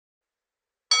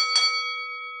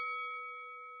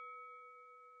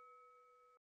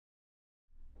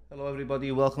Hello everybody,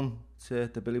 welcome to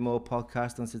the Billy Moore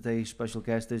podcast, and today's special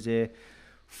guest is a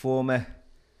former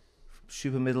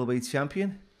super middleweight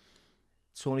champion,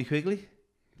 Tony Quigley.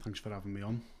 Thanks for having me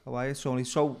on. How are you, Tony?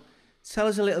 So tell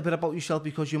us a little bit about yourself,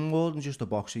 because you're more than just a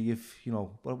boxer.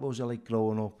 What was it like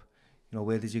growing up?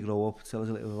 Where did you grow up? Tell us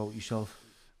a little bit about yourself.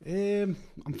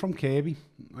 I'm from Kirby.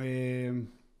 Grew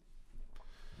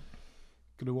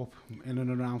up in and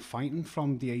around fighting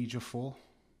from the age of 4.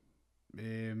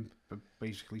 But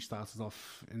basically started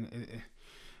off in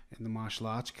the martial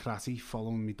arts, karate,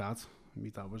 following my dad. My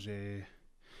dad was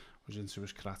into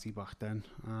his karate back then,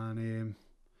 and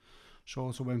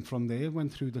sort of went from there.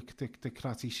 Went through the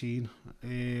karate scene.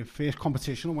 First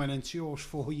competition I went into, I was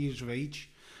 4 years of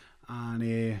age, and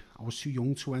I was too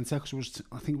young to enter because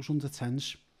I think it was under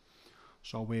 10s.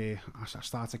 So I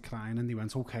started crying, and they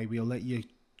went, "Okay, we'll let you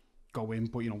go in,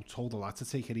 but told the lad to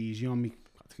take it easy on me."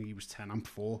 I think he was 10, I'm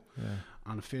 4. Yeah.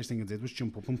 And the first thing I did was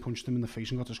jump up and punched him in the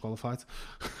face and got disqualified.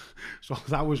 So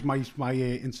that was my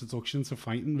introduction to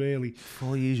fighting, really.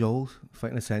 4 years old,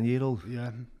 fighting a 10-year-old.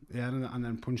 Yeah, and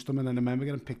then punched him, and then I remember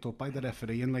getting picked up by the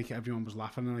referee, and everyone was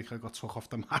laughing, and I got took off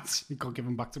the mat. He got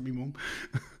given back to my mum.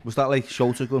 Was that like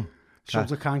shoulder gun?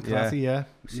 Shoulder can karate, yeah.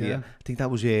 I think that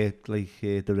was the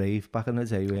rave back in the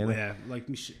day, wasn't it?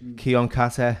 Yeah, Keon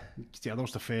Kata. Yeah, that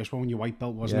was the first one, your white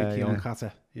belt, wasn't it? Keon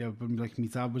Kata. Yeah, but my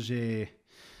dad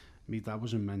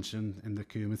was immense in the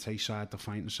Kumite side, the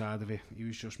fighting side of it. He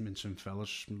was just mincing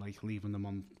fellas, leaving them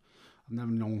on. I've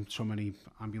never known so many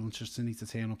ambulances to need to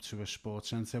turn up to a sports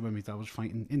centre when my dad was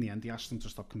fighting. In the end, he asked him to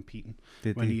stop competing.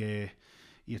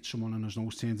 He hit someone and his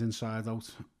nose turned inside out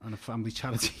on a family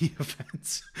charity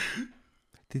event.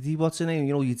 Did he, what's the name?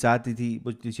 Your dad, did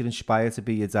you inspire to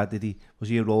be your dad? Was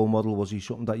he a role model? Was he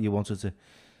something that you wanted to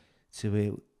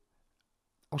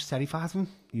I was terrified of him.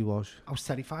 You was? I was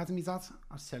terrified of my dad.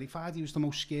 I was terrified. He was the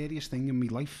most scariest thing in my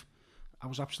life. I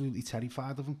was absolutely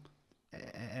terrified of him.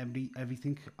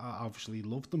 Everything. I obviously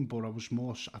loved him, but I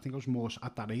think I was more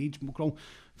at that age,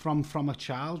 from a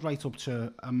child right up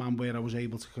to a man where I was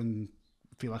able to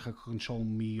feel like I could control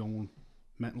my own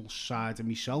mental side of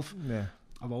myself. Yeah.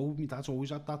 My dad's always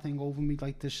had that thing over me,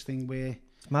 like this thing where...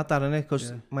 It's mad that, innit?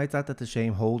 Because my dad had the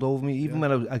same hold over me. Even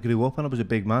when I grew up and I was a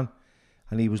big man,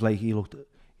 and he was like, he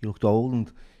looked old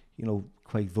and,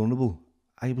 quite vulnerable.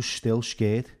 I was still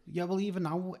scared. Yeah, well, even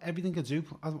now, everything I do,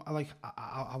 I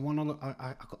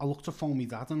look to phone my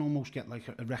dad and almost get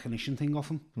a recognition thing off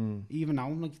him. Even now,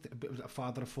 I'm a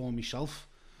father of 4 myself.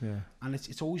 Yeah. And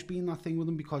it's always been that thing with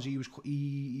him, because he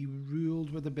ruled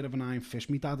with a bit of an iron fist.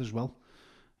 My dad as well.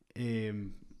 I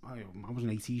was an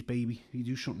 80s baby. You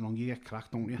do something wrong, you get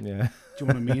cracked, don't you? Yeah. Do you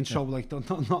know what I mean? So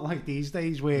not like these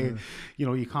days where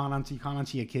you can't answer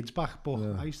your kids back. But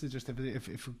I used to just,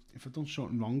 if I'd done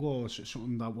something wrong or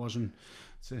something that wasn't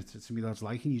to me dad's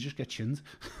liking, you just get chinned.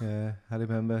 Yeah, I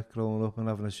remember growing up and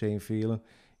having the same feeling.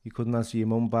 You couldn't answer your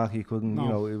mum back. You couldn't.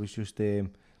 It was just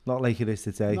not like it is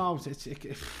today. No, the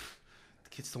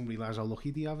kids don't realise how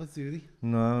lucky they have it, do they?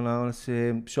 No. It's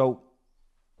so.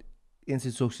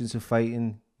 Introduction to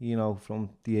fighting,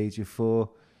 from the age of 4.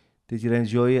 Did you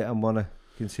enjoy it and want to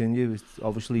continue?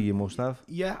 Obviously, you must have.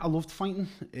 Yeah, I loved fighting.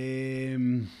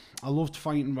 I loved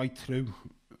fighting right through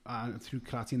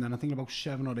karate, and then I think about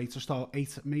 7 or 8.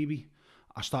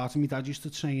 I started. My dad used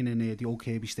to train in the old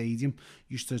Kirby Stadium.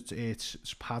 Used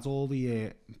to pad all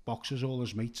the boxers, all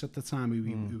his mates at the time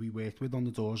who we worked with on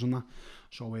the doors and that.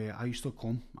 So I used to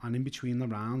come, and in between the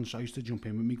rounds, I used to jump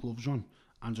in with my gloves on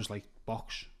and just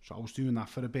box. So I was doing that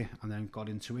for a bit and then got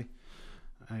into it.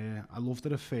 I loved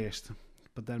it at first,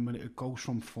 but then when it goes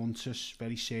from fun to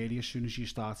very serious, as soon as you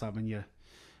start having your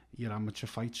amateur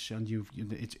fights, and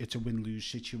it's a win-lose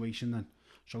situation then.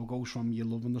 So it goes from you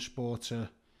loving the sport to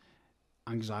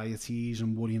anxieties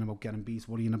and worrying about getting beat,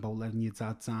 worrying about letting your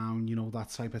dad down, that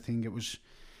type of thing.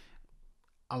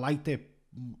 I liked it,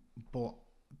 but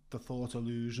the thought of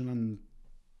losing and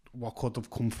what could have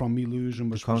come from me losing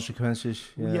was... The consequences,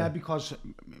 yeah, because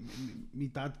my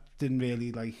dad didn't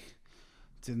really,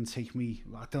 didn't take me...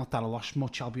 Not that I lost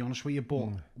much, I'll be honest with you, but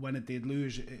when it did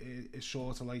lose, it's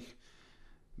sort of my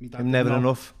dad... Never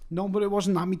enough. No, but it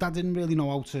wasn't that. My dad didn't really know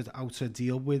how to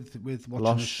deal with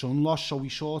watching his son lost, so he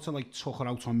sort of, took it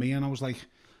out on me, and I was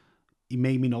he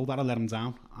made me know that I let him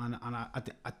down, and I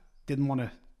didn't want to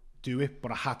do it,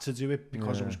 but I had to do it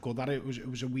because I was good at it. It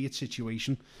was a weird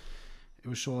situation. It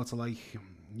was sort of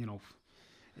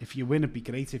if you win, it'd be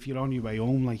great. If you're on your way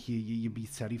home, you'd be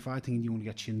terrified thinking you're going to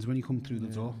get chins when you come through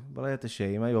the door. But I had the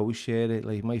same. I always share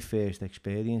it. My first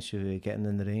experience of getting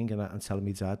in the ring and telling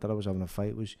me dad that I was having a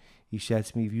fight was, he said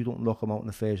to me, "If you don't knock him out in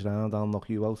the first round, I'll knock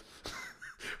you out."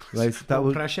 Right, that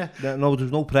was pressure. No, there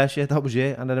was no pressure. That was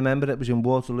it. And I remember it was in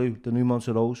Waterloo, the new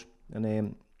Monster Rose, and there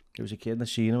was a kid and I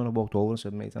seen him and I walked over and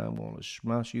said, "Mate, I'm going to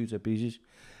smash you to pieces."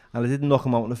 And I didn't knock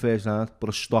him out in the first round, but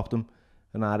I stopped him,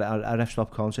 and I ref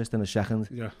stopped contest in the second.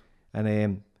 Yeah.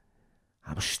 And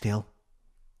I was still,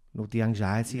 the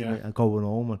anxiety and going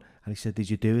home, and he said, "Did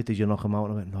you do it? Did you knock him out?"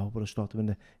 And I went, "No, but I stopped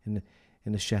him in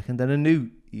the second." And I knew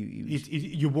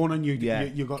you won, and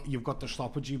you've got the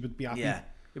stoppage. You would be happy. Yeah,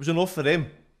 it was enough for him,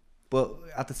 but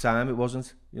at the time it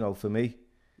wasn't. For me.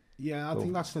 Yeah, I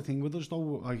think that's the thing with us, though.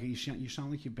 Like you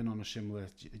sound like you've been on a similar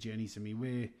journey to me,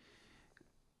 where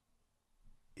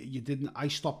you didn't. I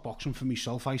stopped boxing for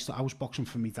myself. I was boxing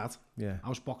for my dad. Yeah, I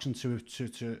was boxing to.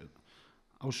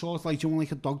 I was sort of like,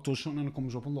 like a dog does something and it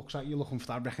comes up and looks at you, looking for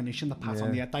that recognition, the pat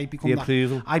on the head. I become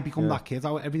that kid.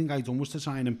 Everything I done was to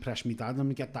try and impress my dad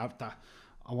and get that.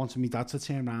 I wanted my dad to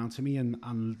turn around to me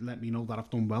and let me know that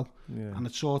I've done well. Yeah. And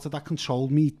it sort of that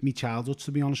controlled me childhood,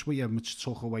 to be honest with you, which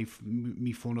took away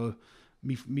me fun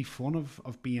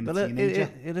of being a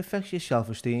teenager. It affects your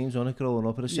self-esteem, doesn't it, growing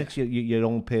up? It affects your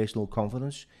own personal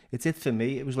confidence. It did for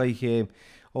me. It was like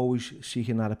always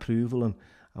seeking that approval and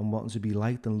wanting to be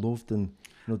liked and loved. And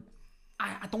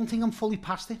I don't think I'm fully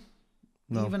past it.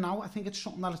 No. Even now, I think it's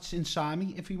something that's inside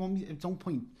me. If you want me, don't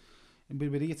point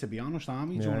with you, to be honest,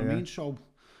 Army. Do you know what I mean? So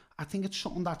I think it's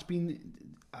something that's been.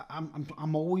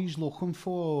 I'm always looking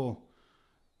for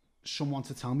someone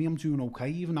to tell me I'm doing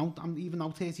okay. Even now,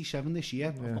 I'm 37 this year.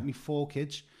 I've got me 4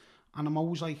 kids, and I'm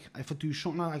always like, if I do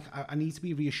something, I need to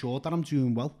be reassured that I'm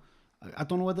doing well. I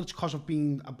don't know whether it's because I've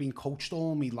been coached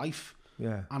all my life.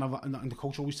 Yeah. And the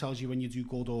coach always tells you when you do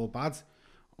good or bad,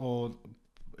 or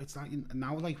it's like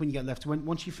now, like when you get left,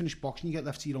 once you finish boxing, you get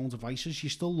left to your own devices. You're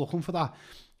still looking for that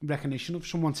recognition of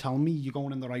someone telling me you're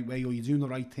going in the right way, or you're doing the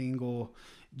right thing, or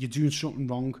you're doing something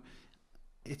wrong.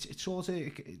 It's sort of,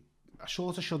 I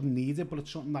sort of shouldn't need it, but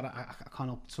it's something that I can't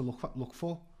help to look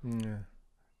for. Yeah,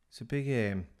 it's a big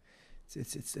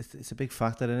it's a big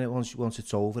factor, isn't it? Once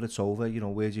it's over, it's over.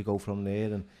 Where do you go from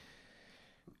there? And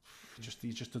just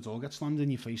the door gets slammed in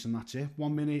your face and that's it.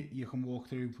 1 minute you can walk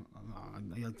through,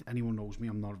 anyone knows me,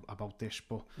 I'm not about this,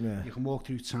 but you can walk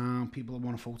through town, people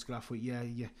want to photograph with you,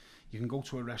 you can go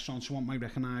to a restaurant, someone might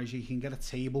recognise you can get a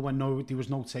table when there was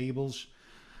no tables,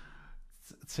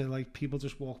 to like people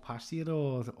just walk past you,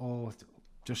 or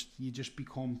you just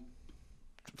become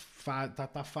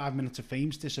that 5 minutes of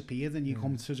fame's disappeared and you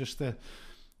come to just a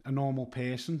normal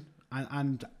person,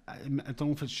 and I don't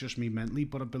know if it's just me mentally,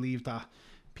 but I believe that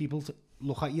people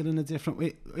look at you in a different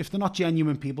way. If they're not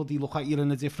genuine people, they look at you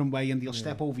in a different way and they'll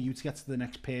step over you to get to the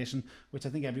next person, which I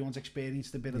think everyone's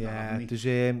experienced a bit of that.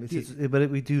 But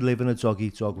we do live in a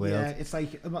dog-eat-dog world. Yeah, it's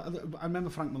like, I remember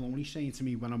Frank Maloney saying to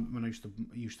me when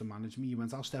I used to manage me, he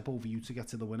went, "I'll step over you to get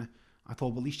to the winner." I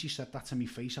thought, well, at least you said that to me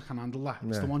face, I can handle that.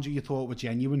 It's the ones who you thought were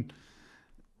genuine.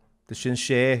 The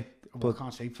sincere. Well, I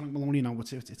can't say Frank Maloney now,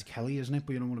 it's Kelly, isn't it?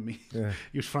 But you know what I mean? Yeah.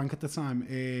 He was Frank at the time.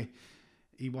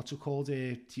 What's it called?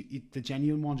 The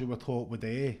genuine ones who were thought were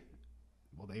there.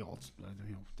 Well,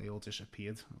 they all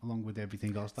disappeared along with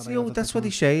everything else. That's what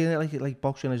they say. Like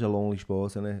boxing is a lonely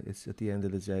sport, and it's at the end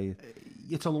of the day,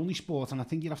 it's a lonely sport, and I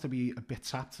think you have to be a bit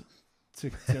tapped. I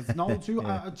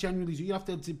genuinely do. You have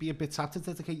to be a bit tapped to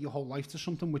dedicate your whole life to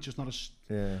something which is not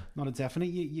a definite.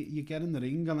 You get in the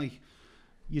ring and like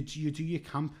you do your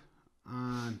camp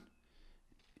and.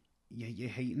 You're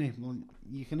hating it. Well,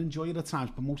 you can enjoy it at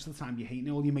times, but most of the time you're hating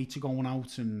it. All your mates are going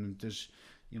out, and there's,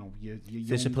 you're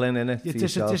discipline in it.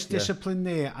 There's discipline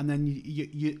there, and then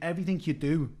you everything you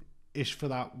do is for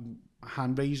that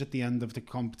hand raise at the end of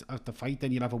the fight.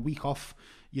 Then you have a week off,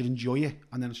 you enjoy it,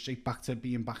 and then straight back to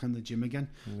being back in the gym again,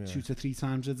 2 to 3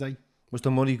 times a day. Was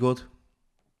the money good?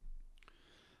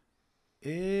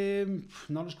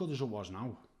 Not as good as it was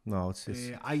now. No, it's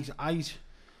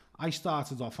I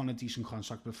started off on a decent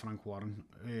contract with Frank Warren.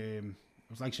 It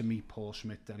was like me, Paul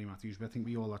Smith, Derry Matthews. I think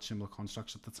we all had similar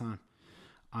contracts at the time.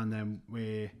 And then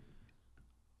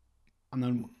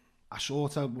I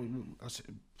sort of,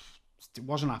 it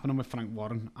wasn't happening with Frank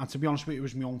Warren. And to be honest with you, it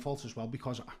was my own fault as well,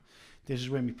 because this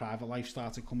is where my private life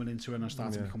started coming into it, and I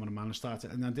started becoming a man.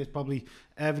 And then there's probably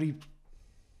every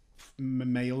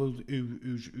male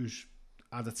who's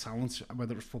had a talent,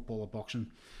 whether it's football or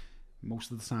boxing,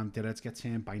 most of the time their heads get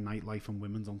turned by nightlife and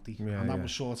women, don't they? And that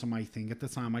was sort of my thing at the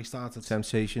time I started.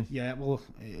 Temptation. Yeah, well,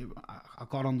 I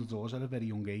got on the doors at a very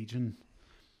young age, and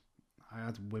I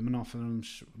had women offering,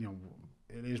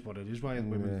 it is what it is, right?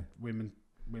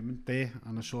 Women there,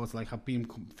 and I sort of like, I've been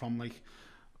from like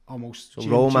almost so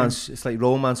romance. It's like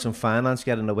romance and finance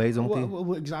get in the way, don't they?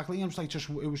 Well, exactly. It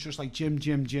was just like gym.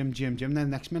 Then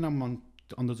next minute I'm on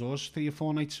on the doors 3 or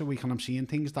 4 nights a week, and I'm seeing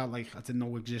things that like I didn't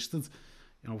know existed.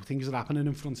 You know, things are happening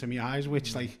in front of my eyes,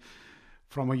 which like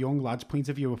from a young lad's point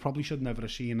of view, I probably should never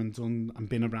have seen and done and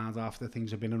been around after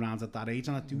things I've been around at that age.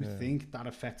 And I do think that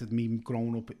affected me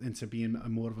growing up into being a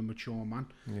more of a mature man.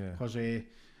 Because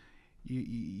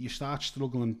you start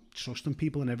struggling trusting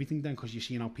people and everything then, because you're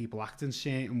seeing how people act in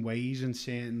certain ways and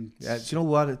certain... Yeah, do you know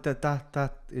what?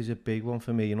 That is a big one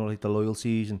for me, you know, like the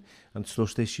loyalties and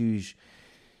trust issues.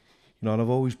 You know, and I've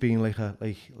always been like a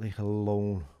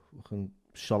lone, fucking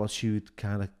solitude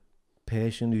kind of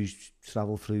person who's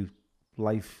travelled through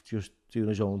life just doing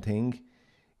his own thing.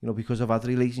 You know, because I've had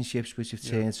relationships which have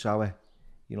turned sour.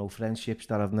 You know, friendships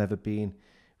that have never been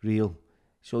real.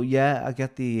 So yeah, I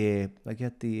get the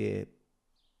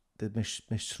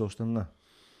mistrust in that.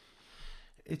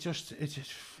 It's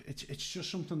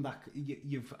just something that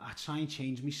I try and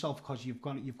change myself, because you've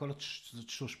got to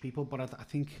trust people. But I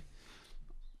think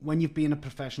when you've been a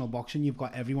professional boxer, you've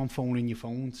got everyone phoning your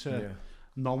phone to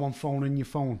no one phoning your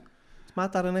phone. It's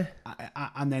mad, that, isn't it?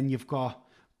 And then you've got...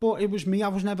 But it was me. I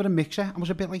was never a mixer. I was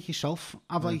a bit like yourself.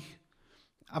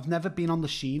 I've never been on the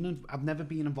scene, and I've never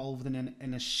been involved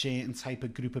in a certain type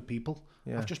of group of people.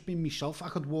 I've just been myself. I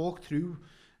could walk through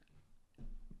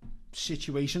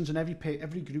situations, and every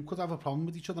group could have a problem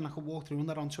with each other, and I could walk through and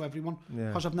they're onto everyone.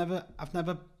 Because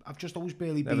I've just always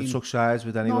barely been... Never took sides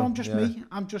with anyone. No, I'm just me.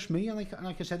 I'm just me. And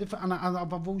like I said,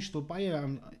 I've always stood by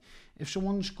it. If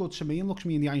someone's good to me and looks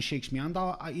me in the eye and shakes my hand,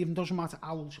 even doesn't matter,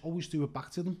 I'll always do it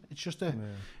back to them. It's just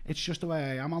the way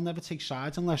I am. I'll never take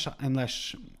sides unless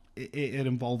it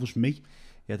involves me.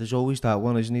 Yeah, there's always that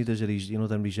one, isn't there? There's you know,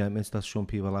 them resentments that some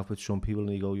people have with some people,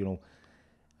 and you go, you know,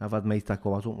 I've had mates that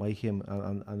go, I don't like him,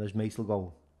 and there's mates will go,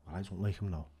 well, I don't like him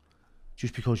now,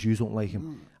 just because you don't like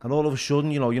him. And all of a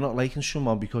sudden, you know, you're not liking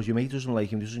someone because your mate doesn't like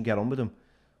him, doesn't get on with him,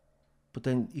 but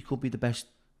then he could be the best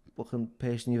fucking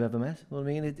person you've ever met. You know what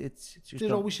I mean? It's just...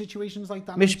 There's always situations like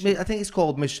that. I think it's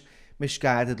called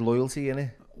misguided loyalty,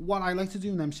 innit? What I like to do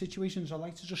in them situations, I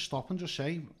like to just stop and just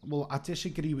say, well, I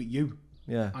disagree with you.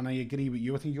 Yeah. And I agree with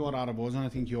you. I think you're out of order, and I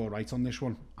think you're right on this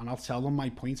one. And I'll tell them my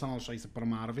point, and I'll try to put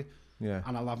them out of it. Yeah.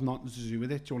 And I'll have nothing to do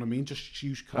with it. Do you know what I mean? Just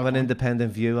choose... Have an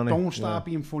independent view on it. Don't start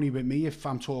being funny with me if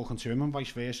I'm talking to him, and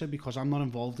vice versa, because I'm not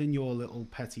involved in your little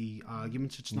petty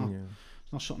arguments. It's not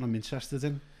something I'm interested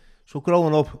in. So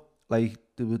growing up, like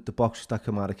the boxers that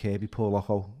come out of Kirby, Paul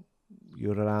Loco, you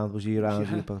were around, was he around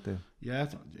you back there? Yeah,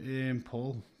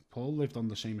 Paul lived on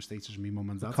the same estate as me mum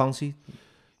and dad. Conti?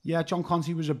 Yeah, John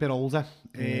Conti was a bit older.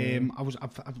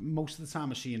 I've most of the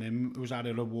time I've seen him, it was at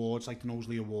awards, like the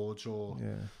Knowsley Awards, or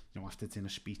you know, after dinner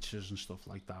speeches and stuff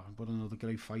like that. But another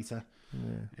great fighter.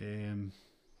 I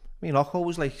mean, Loco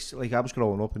was like I was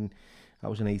growing up, and I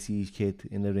was an 80s kid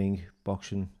in the ring,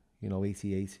 boxing, you know,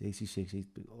 88, 86,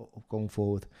 going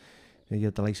forward. You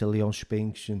had the likes of Leon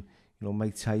Spinks and, you know,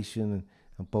 Mike Tyson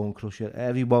and Bone Crusher.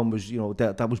 Everyone was, you know,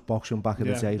 that was boxing back in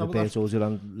the day. Roberto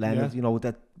and Leonard, you know,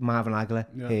 that Marvin Hagler,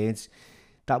 Haynes.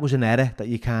 That was an era that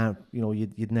you can't, you know,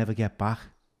 you'd never get back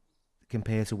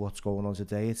compared to what's going on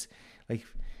today. It's like, you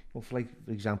know, for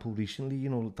example, recently, you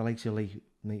know, the likes of like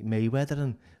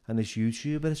Mayweather and this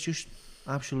YouTuber, it's just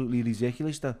absolutely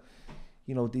ridiculous that,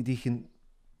 you know, they can...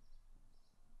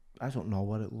 I don't know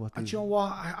what do you know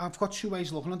what? I've got two ways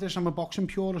of looking at this. I'm a boxing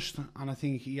purist, and I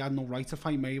think he had no right to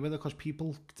fight Mayweather, because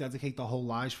people dedicate their whole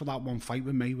lives for that one fight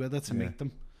with Mayweather to make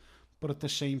them. But at the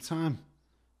same time,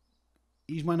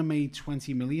 he's when I made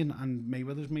 20 million, and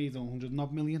Mayweather's made 100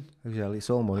 odd million. Exactly, it's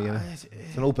all money, it's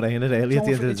a no-brainer, really, at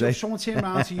the end of the day. If someone turned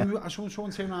around to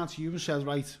you and says,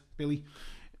 right, Billy,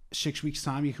 6 weeks'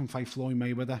 time you can fight Floyd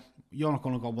Mayweather, you're not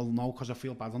going to go, well, no, because I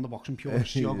feel bad on the boxing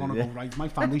purists. You're going to go, right, my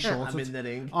family's sorted. I'm in the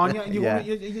ring.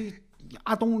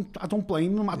 I don't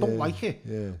blame them. I don't like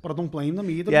it, but I don't blame them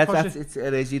either. Yeah, it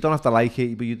is. You don't have to like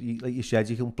it, but like you said,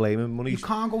 you can blame them. You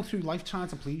can't go through life trying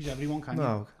to please everyone, can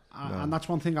you? And that's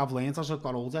one thing I've learned as I've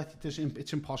got older.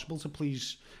 It's impossible to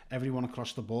please everyone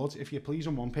across the board. If you're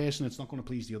pleasing one person, it's not going to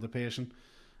please the other person.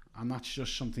 And that's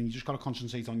just something you just got to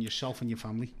concentrate on yourself and your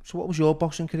family. So what was your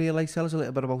boxing career like? Tell us a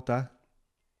little bit about that.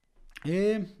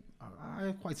 I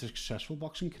had quite a successful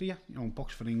boxing career. You know,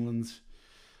 boxed for England.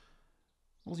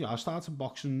 Well, yeah, I started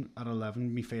boxing at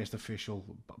 11. My first official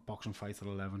boxing fight at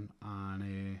 11, and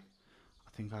I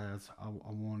think I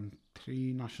won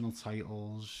 3 national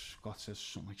titles. Got to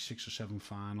something like 6 or 7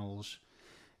 finals.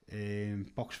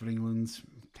 Boxed for England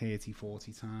 30,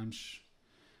 40 times.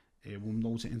 Won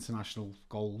loads of international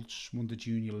golds. Won the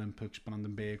Junior Olympics,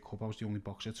 Brandenburg Cup. I was the only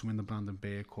boxer to win the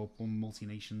Brandenburg Cup. Won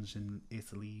multi-nations in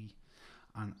Italy.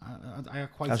 And I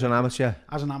had quite... As an amateur?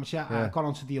 As an amateur. Yeah. I got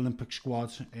onto the Olympic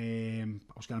squad. I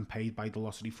was getting paid by the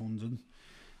lottery funding.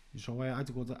 So I had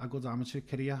a good amateur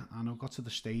career, and I got to the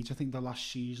stage. I think the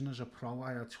last season as a pro,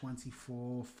 I had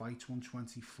 24 fights, won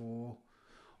 24,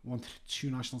 won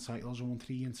 2 national titles, won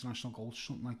 3 international golds,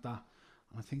 something like that.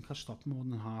 And I think I stopped more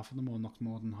than half of them, or knocked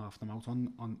more than half of them out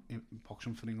on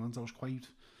boxing for England. I was quite.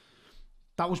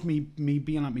 That was me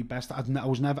being at my best. I've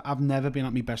never been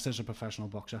at my best as a professional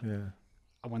boxer. Yeah.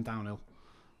 I went downhill.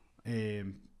 It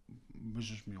was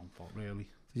just my own fault, really.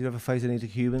 Did you ever fight any of the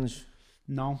Cubans?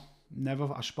 No,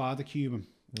 never. I sparred a Cuban,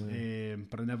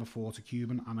 but I never fought a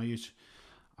Cuban, and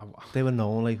they were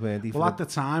known, like, weren't they? Well, at the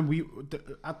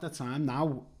time,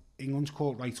 now England's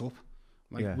caught right up.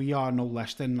 Like we are no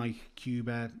less than like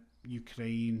Cuba,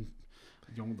 Ukraine.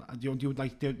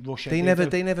 Like the Russia. They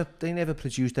never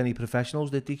produced any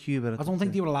professionals, did they, Cuba? I don't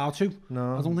think they were allowed to.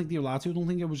 No. I don't think they were allowed to. I don't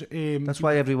think it was. That's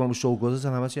why everyone was so good as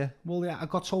an amateur. Well, yeah, I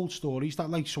got told stories that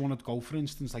like someone would go, for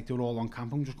instance, like they were all on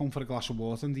camping, just going for a glass of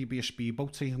water, and there'd be a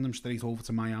speedboat taking them straight over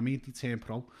to Miami. They'd turn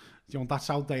pro. That's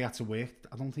how they had to work.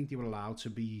 I don't think they were allowed to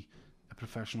be a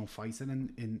professional fighter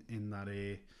in that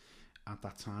at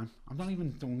that time. Don't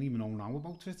even know now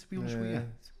about it, to be honest with you.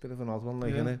 It's a bit of an odd one,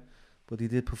 like, isn't it? But he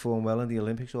did perform well in the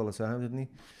Olympics all the time, didn't he?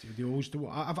 They always do.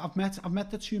 I've met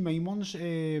the two main ones,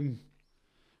 the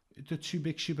two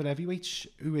big super heavyweights.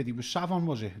 Who were they? Was Savon,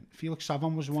 was it? Felix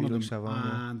Savon was one of them.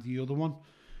 And the other one,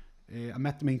 I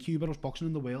met them in Cuba. I was boxing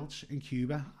in the Worlds in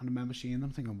Cuba, and I remember seeing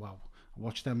them thinking, wow, I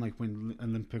watched them like win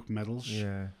Olympic medals.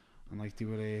 Yeah. And like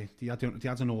they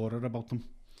had an aura about them.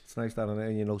 It's nice that,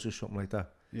 and you notice something like that.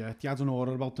 Yeah, they had an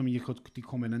aura about them. They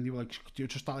come in and they were like,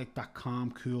 just that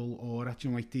calm, cool aura.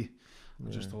 I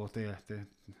just thought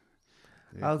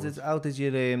How did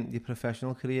your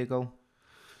professional career go?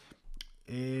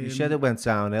 You said it went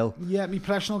downhill. Yeah, my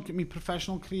professional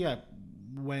career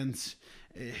went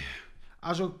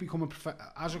as I become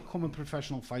a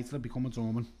professional fighter, I become a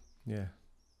doorman. Yeah.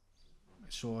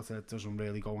 It doesn't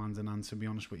really go hand in hand, to be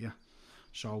honest with you.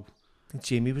 So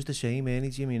Jimmy was the same, ain't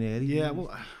he? Jimmy Neri. Yeah, well,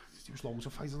 there was loads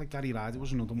of fighters like Gary Ryder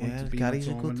was another one. Yeah, Gary's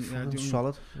a good,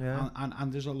 solid. Yeah,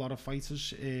 and there's a lot of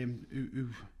fighters who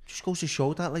just goes to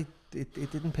show that like it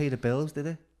didn't pay the bills, did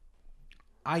it?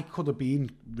 I could have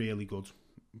been really good.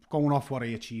 Going off what I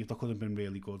achieved, I could have been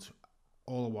really good.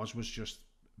 All it was just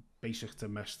basic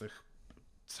domestic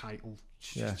title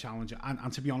challenger,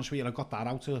 and to be honest with you, I got that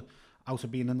out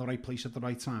of being in the right place at the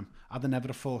right time. I'd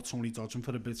never fought Tony Dodson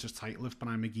for the British title if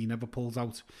Brian McGee never pulled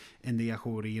out in the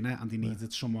Echo Arena and they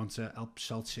needed someone to help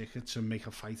sell tickets and make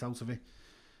a fight out of it.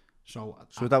 So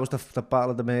that was the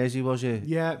Battle of the Mersey, was it?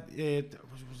 Yeah,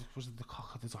 was it the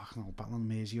Cock of the Dock? No, Battle of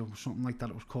the Mersey or something like that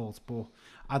it was called. But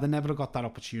I'd never got that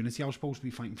opportunity. I was supposed to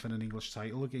be fighting for an English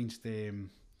title against a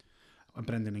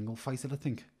Brendan Ingle fighter, I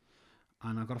think.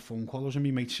 And I got a phone call. I was in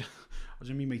my mate's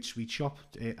sweet shop,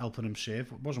 helping him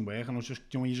serve. It wasn't working. I was just,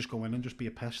 you just go in and just be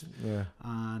a pest. Yeah.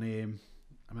 And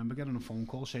I remember getting a phone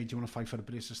call saying, "Do you want to fight for the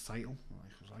British title?" I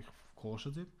was like, "Of course I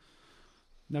did."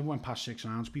 Never went past 6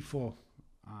 rounds before,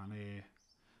 and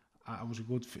I was a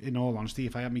good. In all honesty,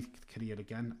 if I had my career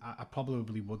again, I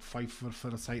probably would fight for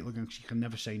a title again, because you can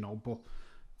never say no. But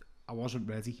I wasn't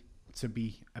ready to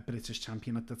be a British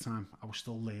champion at the time. I was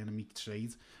still learning my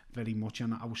trade very much,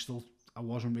 and I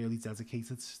wasn't really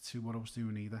dedicated to what I was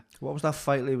doing either. What was that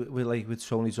fight with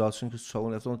Tony Dodson? Because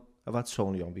I've had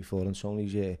Tony on before, and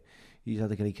Tony's he's had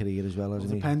a great career as well,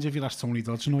 hasn't he? Depends if you ask Tony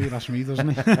Dodson or you ask me, doesn't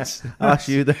it? I asked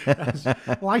you then.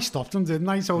 Well, I stopped him, didn't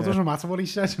I? So it doesn't matter what he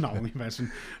says. No, only person.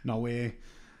 No way.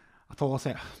 I thought,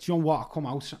 do you know what? I come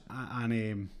out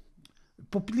and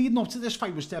but leading up to this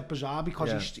fight was dead bizarre,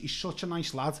 because he's such a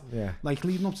nice lad. Yeah. Like,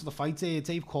 leading up to the fight,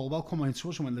 Dave Caldwell come into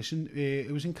us and went, "Listen,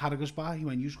 it was in Carragher's bar." He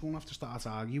went, "You're going to have to start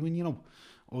arguing,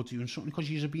 or doing something, because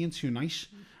you're being too nice."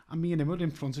 And me and him were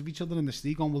in front of each other in the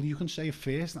street going, "Well, you can say it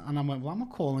first." And I went, "Well, I'm not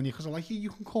calling you because I like you.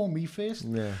 You can call me first."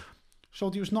 Yeah. So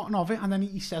there was nothing of it, and then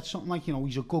he said something like,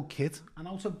 he's a good kid. And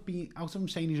out of him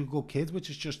saying he's a good kid, which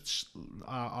is just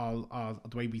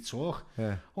the way we talk,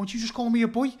 why don't you just call me a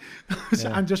boy?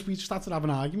 And we just started having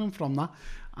an argument from that,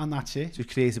 and that's it. Just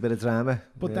create a bit of drama.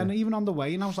 But then even on the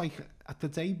way, and I was like, at the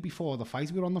day before the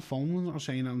fight, we were on the phone, and I was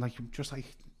saying,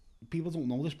 people don't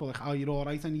know this, but like, "Oh, you're all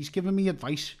right?" And he's giving me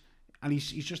advice, and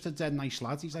he's just a dead nice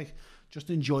lad. He's like,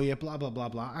 "Just enjoy it, blah, blah, blah,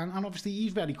 blah." And obviously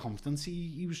he's very confident.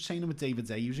 He was training with David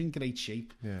Day. He was in great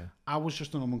shape. Yeah. I was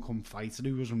just an up-and-come fighter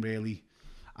who wasn't really,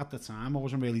 at the time, I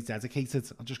wasn't really dedicated.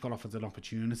 I just got offered an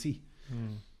opportunity.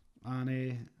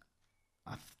 And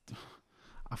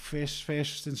At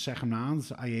first and second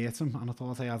rounds, I ate him and I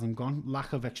thought I had him gone.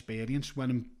 Lack of experience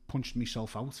when I punched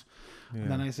myself out. Yeah.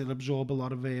 And then I said absorb a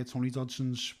lot of Tony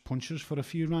Dodson's punches for a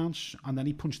few rounds, and then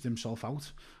he punched himself out.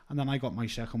 And then I got my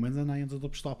second win, and I ended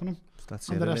up stopping him.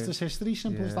 And the rest is history,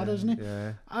 simple as that, isn't it?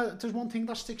 Yeah. There's one thing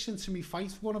that sticks into me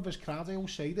fight. One of his crowd, I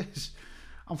always say this.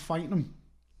 I'm fighting him.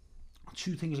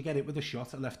 Two things, I get it with a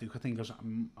shot, a left hook. I think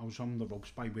I was on the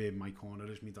ropes by where my corner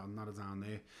is, my dad and that are down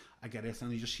there. I get it,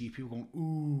 and you just see people going,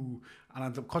 ooh.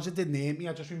 And because it didn't hit me,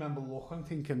 I just remember looking,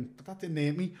 thinking, but that didn't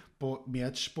hit me, but my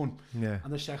head spun. Yeah.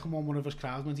 And the second one of his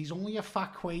crowd went, he's only a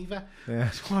fat quaver. Yeah.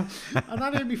 So, and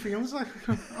that made me feel like,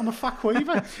 I'm a fat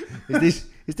quaver. Is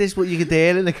this what you could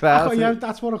hear in the crowd? Yeah,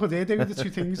 that's what I could hear. They were the two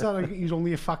things that like, he's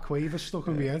only a fat quaver stuck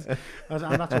in my head.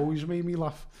 And that's always made me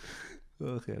laugh.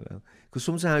 Okay, well. Because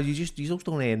sometimes you just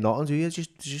don't hear nothing, do you? It's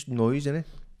just noise, isn't it?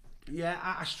 Yeah,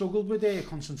 I struggled with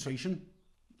concentration.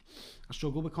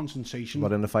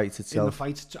 But in the fight itself? In the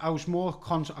fight, I was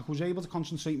able to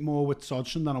concentrate more with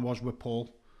Dodson than I was with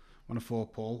Paul. When I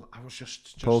fought Paul, I was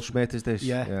just Paul Schmidt, is this?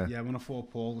 Yeah. When I fought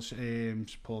Paul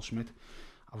Schmidt,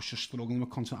 I was just struggling with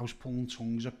concentration. I was pulling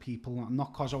tongues at people,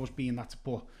 not because I was being that,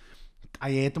 but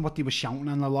I heard them what they were shouting,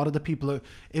 and a lot of the people,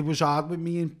 it was hard with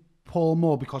me and Paul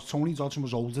more because Tony Dodson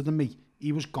was older than me.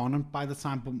 He was gone, and by the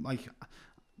time, but like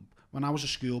when I was a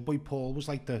schoolboy, Paul was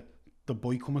like the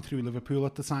boy coming through Liverpool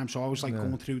at the time. So I was like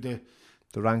going through the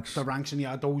ranks, and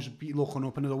yeah, I'd always be looking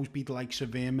up, and I'd always be the likes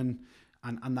of him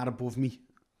and that above me.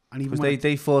 And even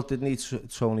they fought, didn't they,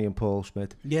 Tony and Paul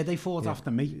Schmidt? Yeah, they fought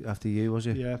after me. After you, was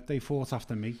it? Yeah, they fought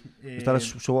after me.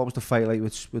 So what was the fight like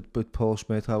with Paul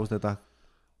Schmidt? How was that?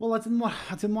 Well, I didn't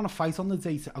want to fight on the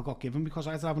date I got given because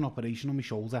I had to have an operation on my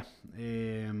shoulder,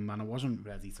 and I wasn't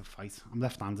ready to fight. I'm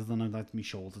left-handed and I had my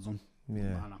shoulder done,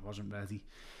 and I wasn't ready.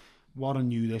 Warren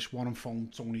knew this. Warren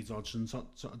phoned Tony Dodson.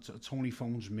 Tony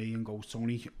phones me and goes,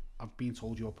 Tony, I've been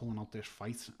told you're pulling out this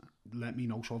fight. Let me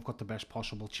know so I've got the best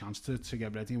possible chance to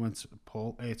get ready. I went,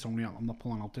 Tony, I'm not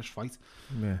pulling out this fight.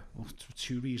 Yeah. Well, for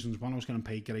two reasons. One, I was getting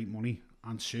paid great money,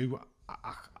 and two,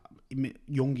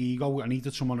 young ego, I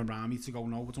needed someone around me to go,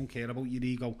 no, I don't care about your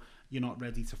ego, you're not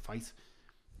ready to fight.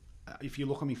 If you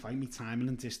look at me fight, me timing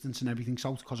and distance and everything's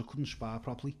out because I couldn't spar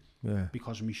properly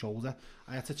because of my shoulder.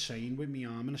 I had to train with my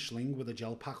arm in a sling with a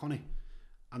gel pack on it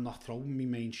and not throw my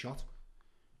main shot.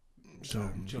 So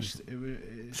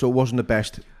it wasn't the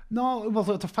best. No, well,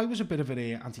 the fight was a bit of an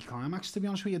anticlimax, to be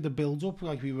honest with you. The build-up,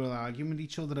 like we were arguing with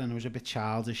each other, and it was a bit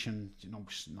childish and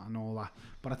and all that.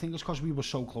 But I think it's because we were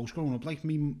so close growing up. Like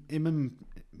him and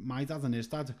my dad and his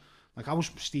dad. Like I was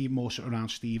more around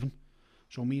Stephen,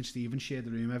 so me and Stephen shared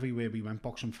the room everywhere we went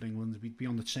boxing for England. We'd be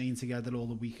on the train together all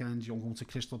the weekends. You'll go to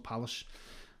Crystal Palace,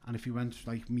 and if you went,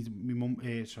 like my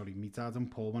dad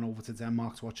and Paul went over to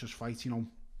Denmark to watch us fight.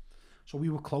 So we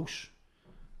were close.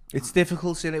 It's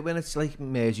difficult, isn't it, when it's like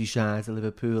Merseyside to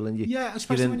Liverpool and you... Yeah,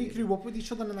 especially when you grew up with each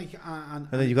other and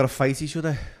then you've got to fight each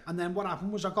other. And then what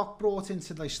happened was I got brought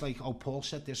into this, like, oh, Paul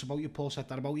said this about you, Paul said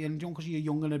that about you, and because you're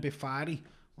young and a bit fiery,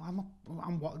 well,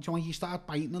 I'm what? Do you start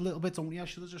biting a little bit, don't you? I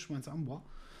should have just went, I'm what?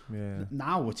 Yeah.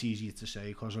 Now it's easier to say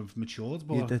because I've matured,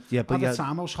 but at the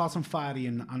time I was hot and fiery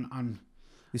and...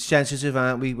 It's sensitive,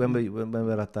 aren't we, when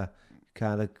we're at that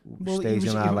kind of stage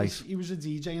in our life. He was a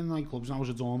DJ in nightclubs and I was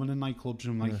a doorman in nightclubs,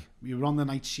 and like we were on the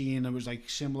night scene, there was like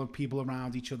similar people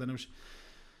around each other, and it was,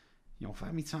 for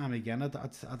every time again I'd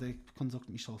conduct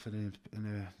myself in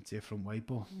a different way,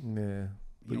 but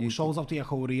but you sold out the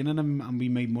Echo Arena and we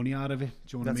made money out of it,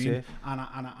 do you know what I mean? It.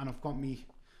 And I've got me,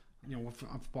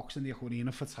 I've boxed in the Echo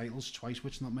Arena for titles twice,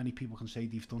 which not many people can say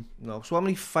they've done. No, so how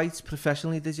many fights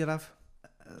professionally did you have?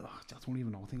 I don't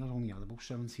even know. I think I only had about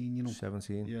 17,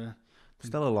 17? Yeah.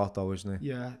 Still a lot though, isn't it?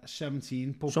 Yeah,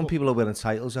 17. But, some people are winning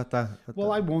titles at that.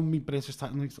 I won my British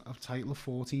title of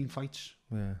 14 fights.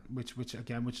 Yeah. Which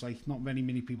like not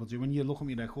many people do. When you look at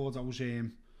my records, I was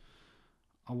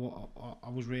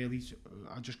really,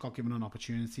 I just got given an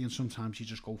opportunity, and sometimes you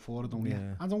just go for it, don't you?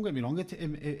 And don't get me wrong,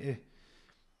 it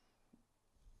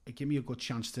gave me a good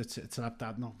chance to have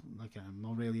that, not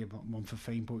really one for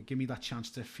fame, but it gave me that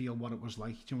chance to feel what it was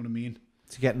like, do you know what I mean?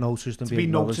 To get noticed and to be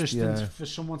noticed, and for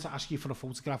someone to ask you for a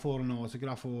photograph or an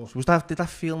autograph, or... So did that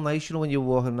feel nice, when you were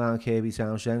walking around Kirby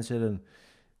Town Centre and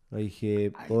like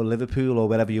or Liverpool or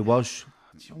wherever you was?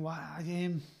 Do you know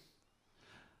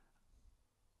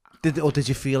what, did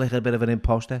you feel like a bit of an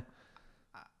imposter?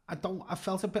 I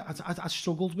felt a bit. I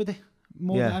struggled with it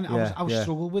more than I was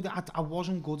struggled with it. I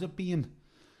wasn't good at being.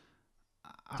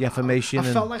 The affirmation. I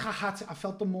felt like I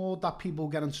felt the more that people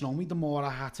getting to know me, the more I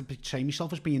had to portray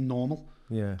myself as being normal.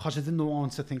 Yeah. Because I didn't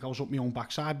want to think I was up my own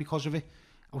backside because of it.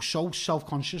 I was so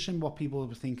self-conscious in what people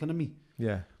were thinking of me.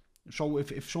 Yeah. So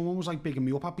if someone was like bigging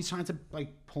me up, I'd be trying to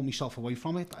like pull myself away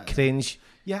from it. Cringe.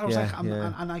 Yeah, I was like,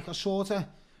 and like I sort of,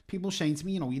 people saying to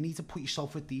me, you know, you need to put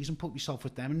yourself with these and put yourself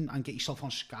with them and get yourself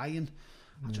on Sky, and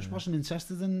I just wasn't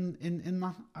interested in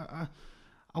that.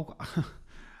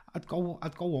 I'd go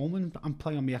home and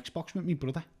play on my Xbox with my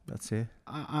brother. That's it.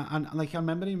 And like I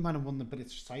remember him when I won the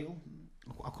British title,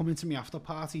 I come into my after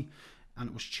party and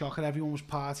it was chocolate, everyone was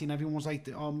partying, everyone was like,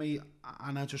 oh mate,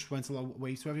 and I just went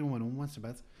away to everyone, went home, went to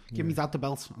bed. Give me dad the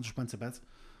belt and just went to bed.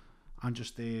 And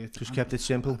just kept it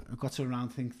simple. I got to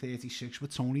around, I think, 36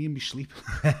 with Tony in my sleep.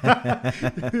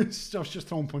 So I was just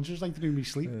throwing punches like through my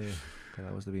sleep.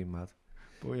 That must have been mad.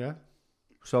 But yeah.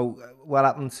 So what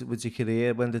happened with your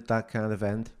career? When did that kind of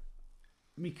end?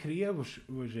 My career was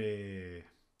do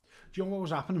you know what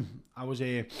was happening? I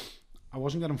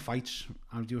wasn't getting fights.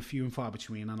 I would do a few and far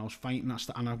between, and I was fighting.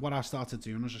 What I started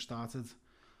doing was I started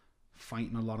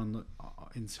fighting a lot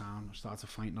in town. I started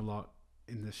fighting a lot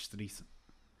in the street.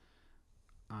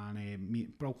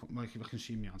 And broke, like if I can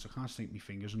see my hands, I can't snap my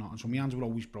fingers or nothing. So my hands were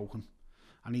always broken.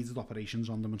 I needed operations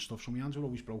on them and stuff. So my hands were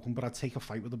always broken, but I'd take a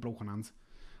fight with a broken hand.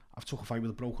 I've took a fight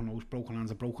with a broken nose, broken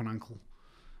hands, a broken ankle.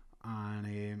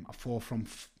 And I fought from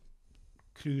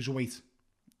cruiserweight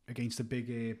against a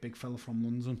big fella from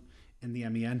London in the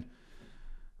MEN.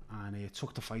 And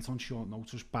took the fight on short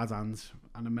notice, bad hands.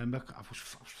 And I remember I was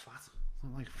fat.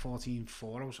 Like 14'4",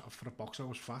 for a boxer I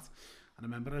was fat. And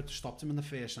I remember I stopped him in the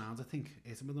first round, I think,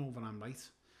 hit him with an overhand right.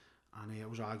 And I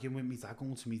was arguing with my dad,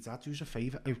 going to me dad, do us a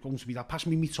favour. I was going to me dad, pass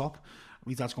me my top.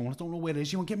 My dad's going, I don't know where it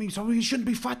is. You won't get me top. You shouldn't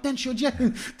be fat then, should you?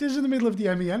 This is in the middle of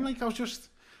the MEN. Like, I just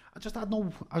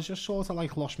sort of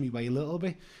like lost my way a little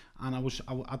bit. And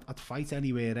I'd fight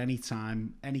anywhere,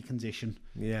 anytime, any condition.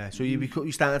 Yeah, so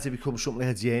you started to become something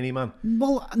like a journeyman.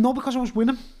 Well, no, because I was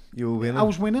winning. You were winning? I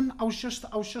was winning. I was just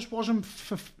wasn't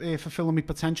fulfilling my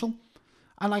potential.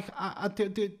 And like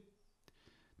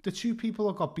the two people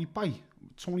I got beat by,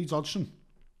 Tony Dodson.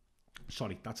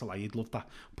 Sorry, that's a lie. You'd love that.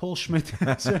 Paul Schmidt.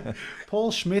 Paul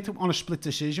Schmidt on a split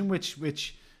decision,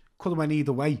 which could have went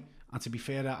either way. And to be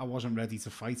fair, I wasn't ready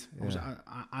to fight. Yeah.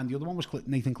 And the other one was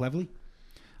Nathan Cleverly.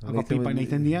 I got beat by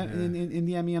Nathan in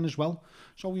the MEN as well.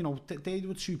 So you know, they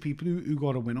were two people who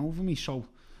got a win over me. So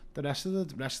the rest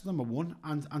of them I won.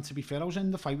 And to be fair, I was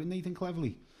in the fight with Nathan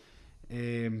Cleverly.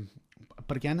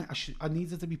 But again, I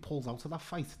needed to be pulled out of that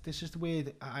fight. This is the way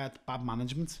that I had bad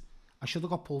management. I should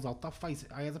have got pulled out that fight.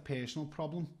 I had a personal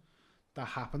problem that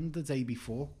happened the day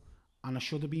before, and I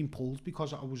should have been pulled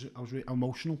because I was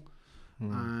emotional,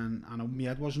 and my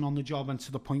head wasn't on the job. And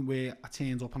to the point where I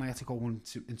turned up and I had to go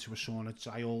into a sauna,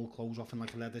 dry all clothes off in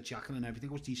like a leather jacket, and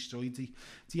everything was destroyed,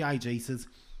 dehydrated.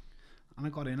 And I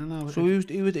got in and I was. So you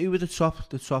were the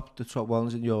top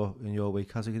ones in your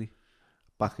weight category.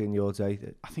 Back in your day,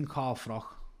 I think Carl Froch.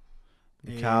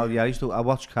 Carl, yeah, I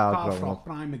watched Carl growing Froch, up.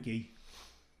 Brian McGee,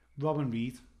 Robin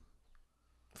Reed.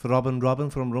 For Robin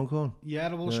from Runcorn?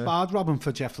 Yeah, I sparred Robin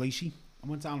for Jeff Lacey. I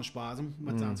went down and sparred him,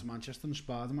 went down to Manchester and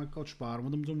sparred him. I got sparring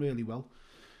with him, done really well.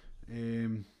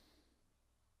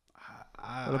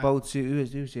 What about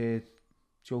who's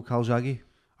Joe Calzaghe?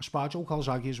 I sparred Joe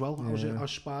Calzaghe as well. I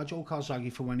sparred Joe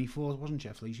Calzaghe for when he fought. It wasn't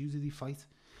Jeff Lacey. Who did he fight?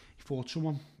 He fought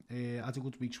someone. I had a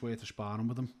good week's worth of sparring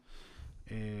with him.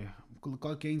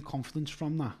 Got gained confidence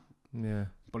from that. Yeah.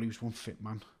 But he was one fit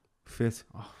man. Fit?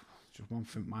 Oh, just one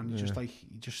fit man. He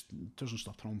just doesn't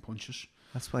stop throwing punches.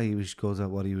 That's why he was good at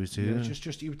what he was doing. Yeah,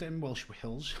 just he was in Welsh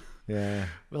Hills. Yeah.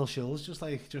 Welsh Hills,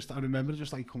 I remember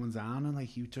just like coming down and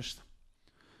like you just.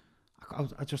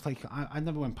 I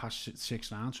never went past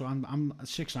 6 rounds, so I'm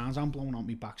 6 rounds. I'm blowing out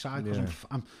my backside because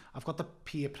I've got the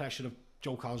peer pressure of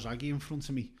Joe Calzaghe in front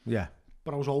of me. Yeah.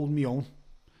 But I was holding my own.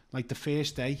 Like the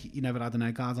first day, he never had an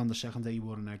egg guard. On the second day, he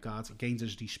wore an egg guard. I gained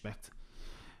his respect,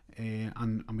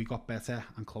 and we got better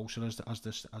and closer as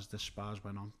the spars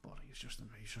went on. But he was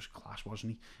just class,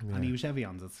 wasn't he? Yeah. And he was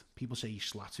heavy-handed. People say he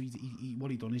slapped.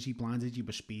 What he done is he blinded you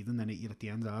with speed and then hit you at the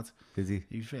end hard. Did he?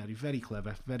 He was very, very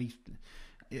clever.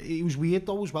 It was weird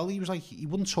though as well. He was like he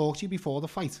wouldn't talk to you before the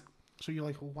fight. So you're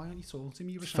like, well, why aren't you talking to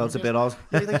me? You were felt a bit odd.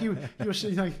 Like you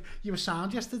were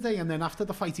sound yesterday, and then after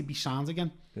the fight he'd be sound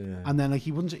again. Yeah. And then like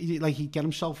he'd get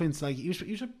himself into like he was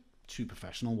a true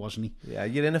professional, wasn't he? Yeah,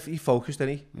 he focused,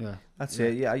 didn't he? Yeah, that's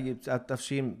it. Yeah, I've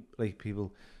seen like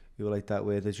people who are like that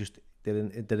where they're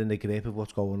in the grip of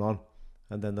what's going on,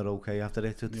 and then they're okay after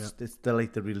it. It's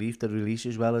like the release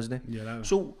as well, isn't it? Yeah.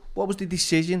 So what was the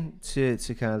decision to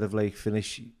kind of like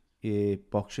finish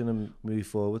boxing and move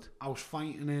forward? I was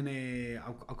fighting in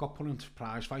I got put into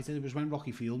prize fight. It was when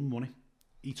Rocky Fielding won it.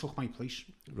 He took my place.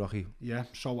 Rocky. Yeah,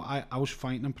 so I was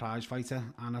fighting in prize fighter,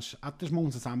 and at this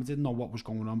moment in time I didn't know what was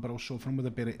going on, but I was suffering with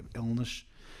a bit of illness.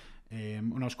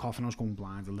 When I was coughing, I was going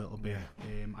blind a little bit.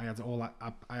 I had all,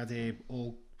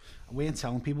 I weren't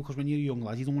telling people because when you're a young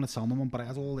lad, you don't want to tell them, but I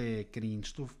had all the green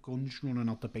stuff, guns running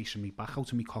out the base of me back,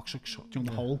 out of me coccyx, down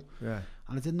the hole. Yeah.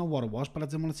 And I didn't know what it was, but I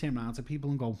didn't want to turn around to people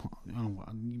and go, you know,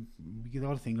 you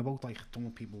got to think about, like, don't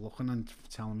want people looking and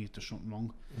telling me if there's something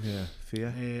wrong. Yeah,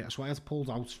 fear. So I had pulled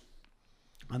out.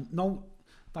 And no,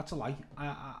 that's a lie.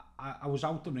 I was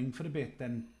out the ring for a bit,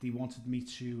 then they wanted me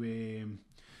to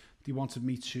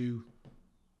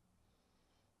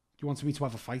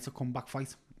have a fight, a comeback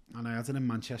fight. And I had it in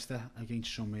Manchester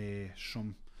against some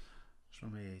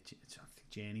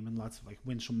journeyman lads, like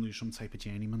win some, lose some type of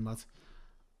journeyman lad.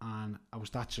 And I was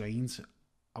that trained.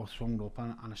 I was thrown up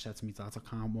and I said to my dad, I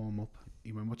can't warm up.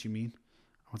 He went, what do you mean?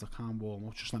 I went, I can't warm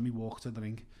up. Just let me walk to the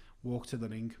ring.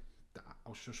 I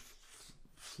was just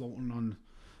floating on.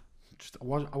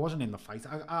 I wasn't in the fight.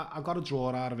 I got a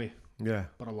draw out of it. Yeah.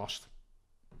 But I lost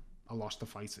the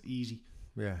fight easy.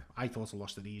 Yeah, I thought I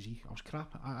lost it easy. I was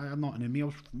crap. I had nothing in me. I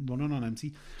was running on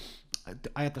empty.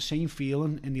 I had the same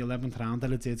feeling in the 11th round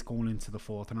that I did going into the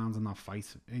 4th round in that fight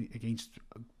against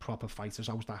proper fighters.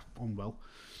 I was that unwell.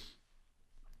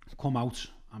 Come out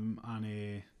and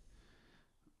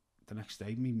the next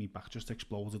day, my back just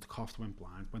exploded. The cough went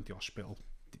blind. Went to the hospital.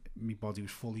 My body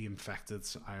was fully infected.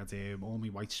 I had all my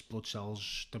white blood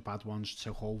cells, the bad ones,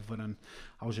 took over, and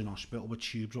I was in hospital with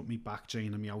tubes up my back,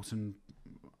 draining me out, and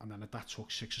then that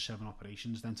took 6 or 7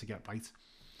 operations then to get right.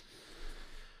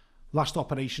 Last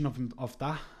operation of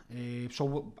that.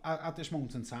 So at this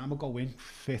moment in time, I go in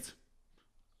fit,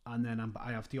 and then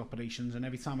I have the operations, and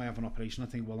every time I have an operation, I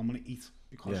think, well, I'm going to eat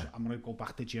because I'm going to go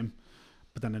back to the gym,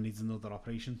 but then I need another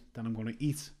operation. Then I'm going to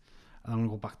eat, and I'm going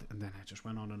to go back to, and then I just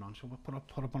went on and on. So I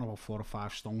put up on about 4 or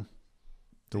 5 stone.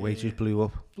 The weight just blew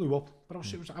up. But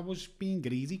I was being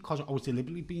greedy because I was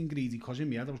deliberately being greedy because in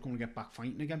my head I was going to get back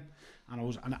fighting again,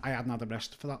 and I hadn't had a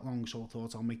rest for that long, so I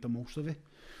thought I'll make the most of it.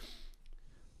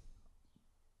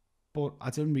 But I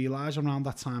didn't realise around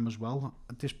that time as well.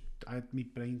 I had my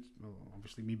brain, well,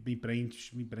 obviously my brain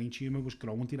tumour was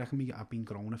growing. Do you reckon I've been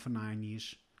growing it for 9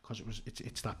 years because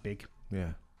it's that big.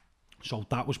 Yeah. So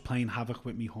that was playing havoc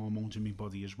with my hormones in my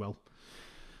body as well.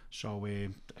 So I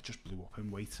just blew up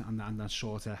in weight, and then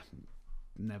sort of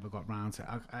never got round to it.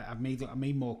 I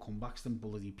made more comebacks than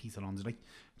bloody Peter Andre. Do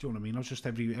you know what I mean? I was just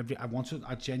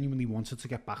I genuinely wanted to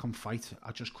get back and fight.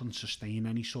 I just couldn't sustain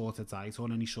any sort of diet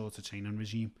or any sort of training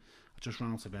regime. I just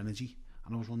ran out of energy,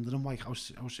 and I was wondering why. It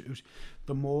was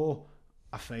the more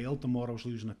I failed, the more I was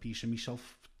losing a piece of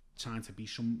myself, trying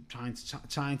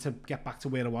to get back to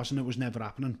where I was, and it was never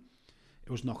happening. It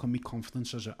was knocking me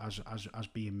confidence as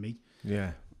being me.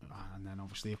 Yeah. And then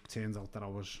obviously it turns out that I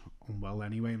was unwell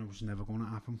anyway, and it was never going to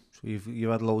happen. So you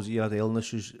had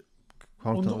illnesses,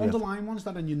 underlying ones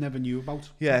that you never knew about.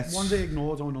 Yeah. Ones I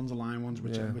ignored, on underlying ones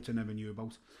which I never knew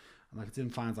about. And like I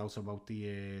didn't find out about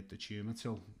the tumour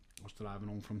till I was driving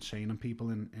home from training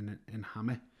people in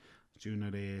Hammer, doing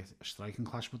a striking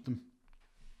clash with them,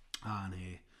 and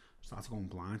started going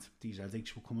blind. These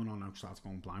headaches were coming on, and I started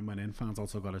going blind. Went in, found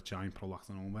out I got a giant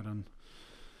prolactinoma, and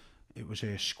it was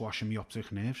squashing my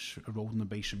optic nerves, eroding the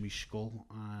base of my skull,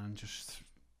 and just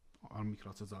on my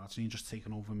carotid artery, and just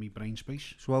taking over my brain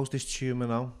space. So how's this tumour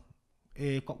now?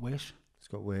 It got worse. It's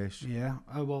got worse. Yeah.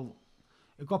 Well,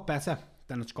 it got better,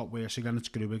 then it's got worse again. It's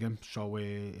grew again. So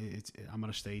I'm at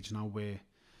a stage now where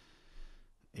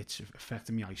it's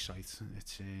affecting my eyesight.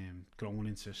 It's growing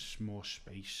into more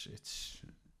space.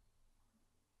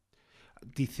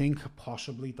 Do you think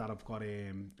possibly that I've got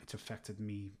it's affected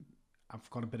me? I've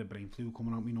got a bit of brain fluid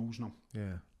coming out my nose now.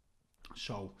 Yeah.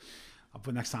 So,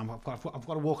 next time I've got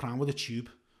to walk around with a tube.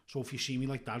 So if you see me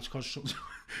like that, it's because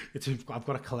I've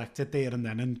got to collect it there and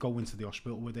then and go into the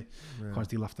hospital with it. Because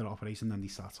they left the operation, and then they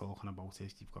start talking about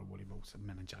it. You've got to worry about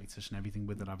meningitis and everything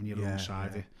with it, haven't you,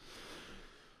 alongside it.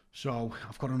 So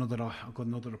I've got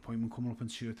another appointment coming up in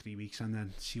 2 or 3 weeks, and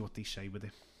then see what they say with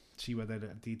it. See whether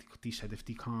they said if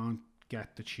they can't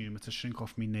get the tumour to shrink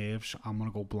off my nerves, I'm going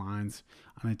to go blind,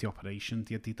 and at the operation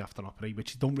they'd have to operate,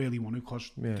 which you don't really want to,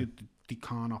 because they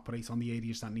can't operate on the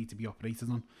areas that need to be operated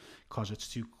on, because it's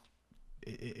too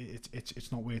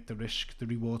it's not worth the risk. The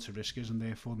reward to risk isn't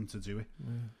there for them to do it.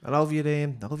 And how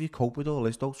have you cope with all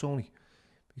this though, Tony?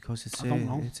 Because it's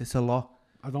a lot.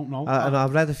 I don't know. And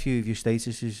I've read a few of your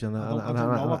statuses, and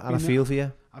I feel for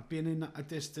you. I've been in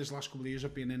this last couple of years.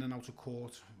 I've been in and out of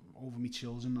court over my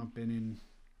children. I've been in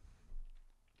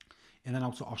and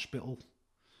out of hospital.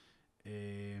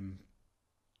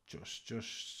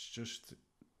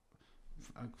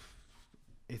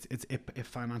 It's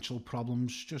financial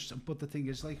problems. But the thing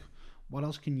is, like, what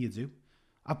else can you do?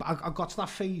 I got to that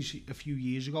phase a few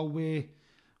years ago where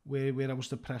where I was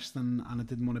depressed and I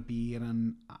didn't want to be here,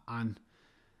 and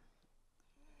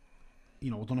you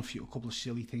know, I've done a couple of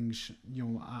silly things, you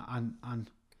know, and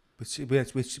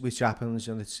which happens,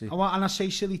 and it's and I say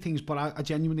silly things, but I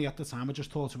genuinely at the time I just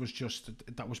thought it was just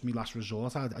that was my last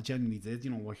resort. I genuinely did,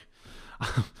 you know, like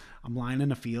I'm lying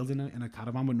in a field in a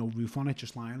caravan with no roof on it,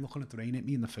 just lying looking at the rain at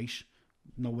me in the face,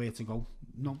 nowhere to go.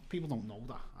 No, people don't know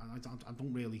that. I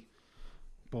don't really,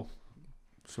 but.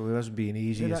 So it hasn't been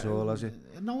easy at all, has it?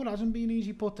 No, it hasn't been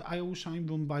easy, but I always try and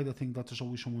run by the thing that there's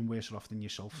always someone worse off than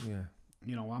yourself. Yeah.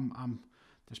 You know,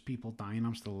 there's people dying,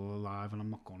 I'm still alive, and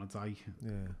I'm not gonna die.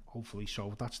 Yeah. Hopefully,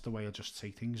 so that's the way I just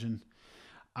take things. And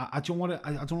I don't want to.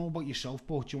 I don't know about yourself,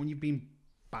 but when you've been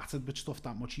battered with stuff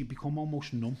that much, you become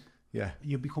almost numb. Yeah.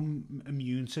 You become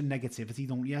immune to negativity,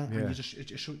 don't you? And you just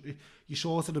you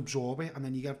sort of absorb it, and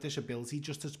then you get this ability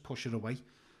just to push it away.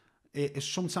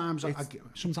 Sometimes I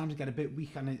get a bit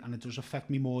weak, and it does affect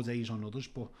me more days on others,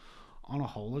 but on a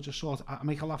whole, I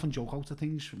make a laugh and joke out of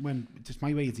things when it's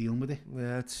my way of dealing with it.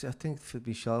 Yeah, I think for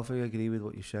myself, I agree with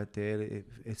what you said there.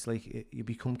 It's like you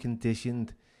become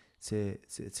conditioned to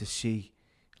see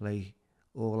like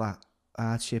all that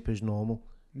hardship as normal.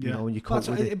 You know, and you cope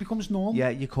with it. It becomes normal.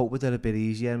 Yeah, you cope with it a bit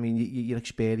easier. I mean, your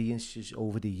experiences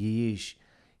over the years,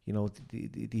 you know,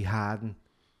 they harden,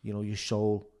 you know, your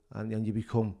soul, and you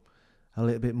become a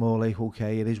little bit more like,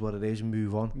 okay, it is what it is, and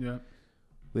move on. Yeah.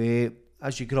 Where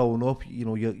as you're growing up, you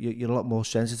know, you're a lot more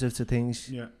sensitive to things.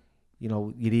 Yeah. You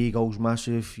know, your ego's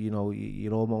massive. You know,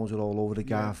 your hormones are all over the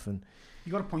gaff, and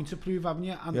you got a point to prove, haven't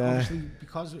you? And obviously,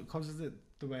 because of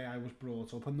the way I was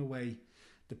brought up and the way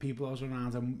the people I was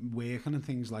around and working and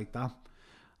things like that,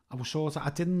 I was I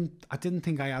didn't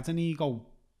think I had an ego,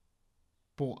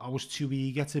 but I was too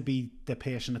eager to be the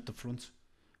person at the front,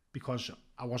 because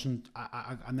I wasn't.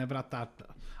 I never had that.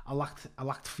 I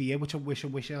lacked fear, which I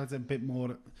wish I had a bit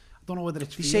more. I don't know whether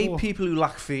it's fear. You say people who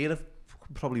lack fear have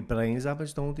probably brains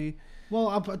damage, don't they? Well,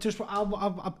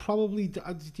 I probably. Do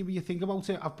you think about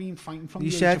it? I've been fighting from.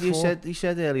 You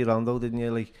said earlier on though, didn't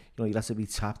you? Like, you know, you have to be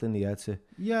tapped in the head to.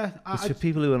 Yeah. It's for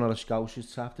people who are not a scouse,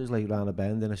 it's tapped is like round a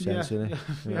bend in a sense, innit?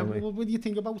 Yeah. Well, when you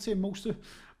think about it,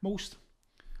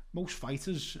 most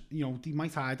fighters, you know, they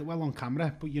might hide it well on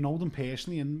camera, but you know them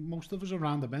personally, and most of us are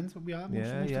around the bend. We are.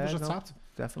 Most of us are tapped.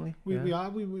 Definitely. We are.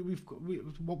 We've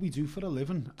what we do for a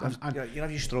living. And you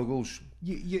have your struggles.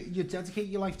 You dedicate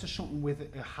your life to something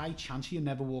with a high chance of you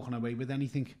never walking away with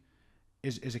anything.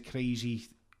 Is a crazy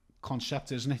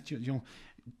concept, isn't it? You know,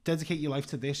 dedicate your life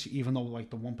to this, even though like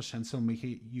the 1% will make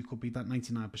it. You could be that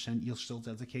 99%. You'll still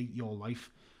dedicate your life.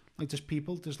 Like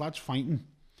there's lads fighting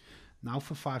now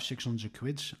for 500-600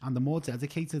 quid, and they're more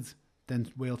dedicated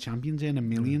than world champions in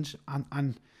millions,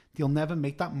 and they'll never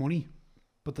make that money,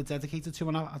 but they're dedicated to,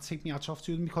 and I'd take my hats off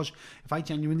to them, because if I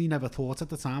genuinely never thought at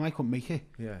the time I could make it,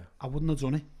 I wouldn't have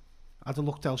done it. I'd have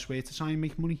looked elsewhere to try and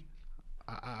make money.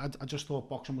 I just thought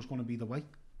boxing was going to be the way.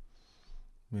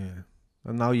 Yeah.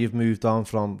 And now you've moved on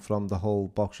from the whole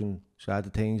boxing side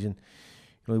of things, and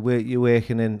you know, you're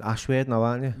working in Ashworth now,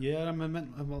 aren't you? Yeah, I'm a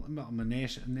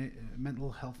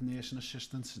mental health nursing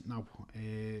assistant now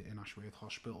in Ashworth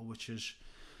Hospital, which is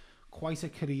quite a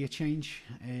career change.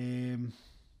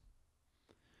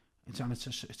 It's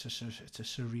a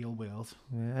surreal world.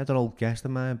 Yeah, I had an old guest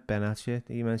of mine, Ben Ashworth.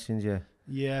 He mentioned you.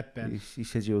 Yeah, Ben. He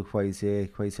said you were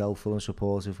quite helpful and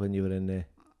supportive when you were in there.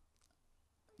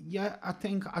 Yeah, I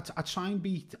think I try and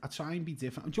be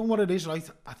different. Do you know what it is, right?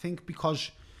 I think because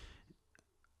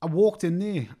I walked in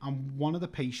there and one of the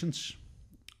patients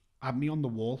had me on the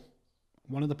wall.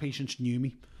 One of the patients knew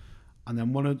me, and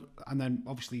then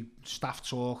obviously staff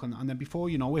talk, and then before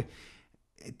you know it,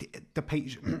 the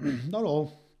patient, not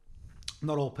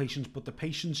all patients, but the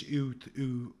patients who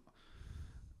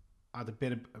had a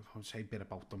bit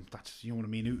about them. That's, you know what I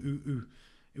mean.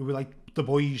 Who were like the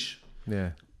boys.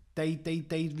 Yeah.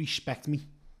 They respect me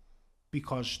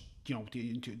because. You're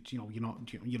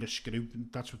a screw.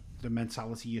 That's what the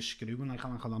mentality you're screw. And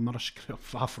I'm not a screw,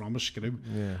 far from a screw.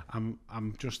 Yeah.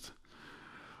 I'm just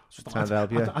trying to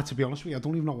help you. To be honest with you, I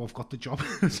don't even know I've got the job.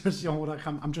 Just, you know, like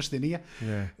I'm just in here.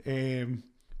 Yeah.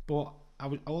 But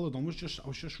all I've done was I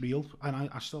was just real, and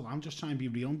I still am just trying to be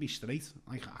real and be straight.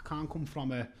 Like I can't come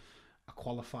from a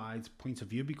qualified point of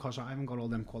view because I haven't got all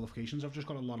them qualifications. I've just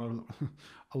got a lot of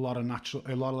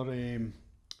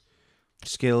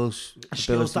skills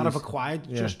that I've acquired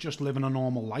just living a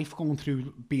normal life, going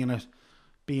through being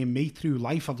me through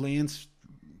life. I've learned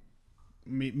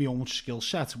my own skill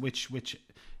set, which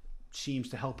seems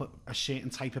to help a certain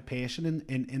type of person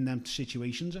in them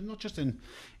situations, and not just in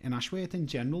Ashworth in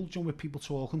general. You know, with people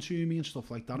talking to me and stuff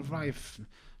like that via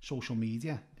social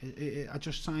media. I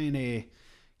just try and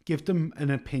give them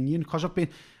an opinion, because I've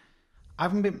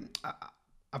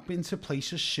been to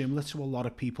places similar to a lot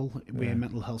of people where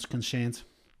mental health's concerned.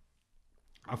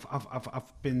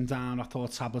 I've been down. I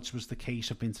thought tablets was the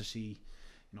case. I've been to see,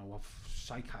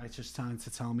 psychiatrists trying to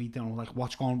tell me, like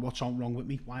what's wrong with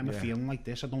me? Why am I feeling like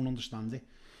this? I don't understand it.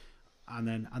 And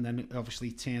then obviously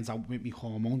it turns out with me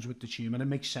hormones, with the tumour, it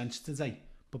makes sense today.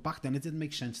 But back then it didn't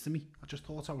make sense to me. I just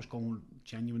thought I was going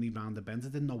genuinely round the bend. I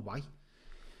didn't know why.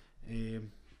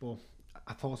 But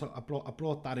I thought I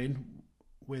brought that in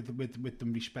with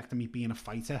them respecting me being a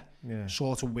fighter.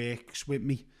 Sort of works with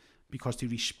me, because they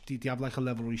have like a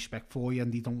level of respect for you,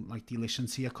 and they listen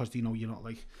to you, because they know you're not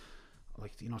like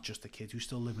you're not just a kid who's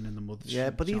still living in the mud. Yeah,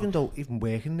 but even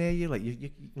working there,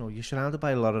 you're surrounded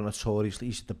by a lot of notoriously,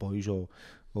 at the boys or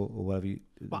whatever.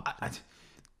 But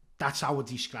that's how I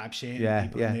describe certain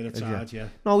people in their charge. Yeah.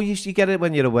 No, you get it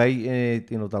when you're away.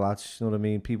 The lads, you know what I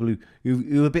mean. People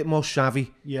who are a bit more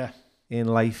savvy. In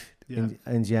life,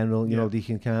 in general, they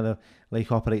can kind of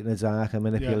like operate in the dark and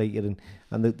manipulate you,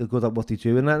 and they're good at what they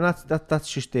do, and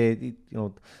that's just it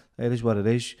is what it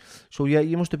is. So yeah,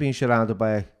 you must have been surrounded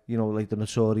by like the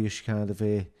notorious kind of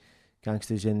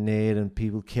gangsters in there, and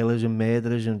people, killers and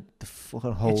murderers, and the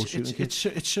fucking whole shooting. It's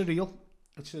surreal.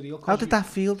 It's surreal. How did that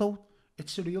feel though?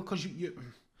 It's surreal because you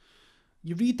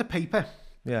read the paper,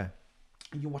 and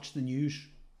you watch the news,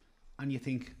 and you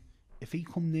think, if he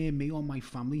come near me or my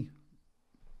family,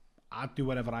 I'd do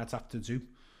whatever I'd have to do.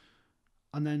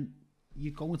 And then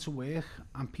you go into work,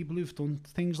 and people who've done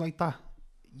things like that,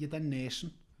 you're then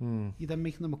nursing. You're then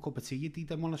making them a cup of tea. You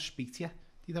then want to speak to you.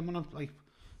 You then want to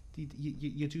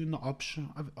you're doing the obs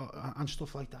and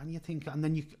stuff like that. And you think, and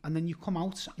then you come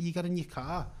out, you get in your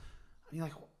car, and you're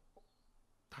like,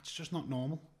 that's just not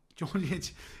normal. Do you know,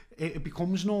 it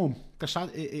becomes norm.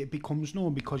 It becomes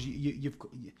norm because you've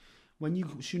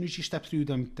as soon as you step through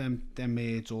them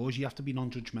doors, you have to be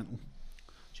non-judgmental.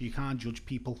 So you can't judge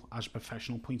people as a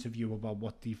professional point of view about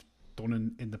what they've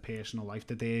done in the personal life.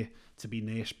 They're there to be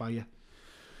nursed by you.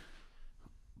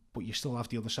 But you still have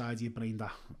the other side of your brain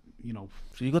that,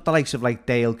 So you got the likes of like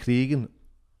Dale Cregan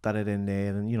that are in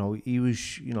there, and he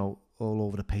was, all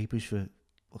over the papers for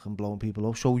fucking blowing people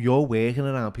up. So you're working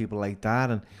around people like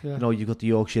that, and you've got the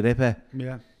Yorkshire Ripper.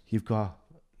 Yeah. You've got,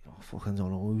 fucking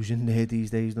don't know who's in there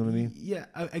these days, you know what I mean? Yeah,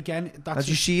 again, that's... As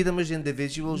you see them as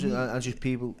individuals and just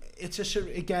people...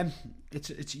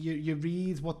 It's you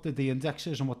read what the index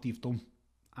is and what they've done,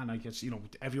 and I guess,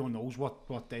 everyone knows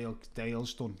what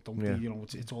Dale's done, don't they?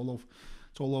 It's all over...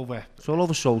 It's all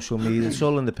over social media, it's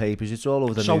all in the papers, it's all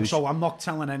over the news. So I'm not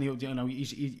telling anyone,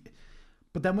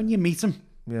 but then when you meet him,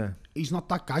 he's not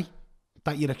that guy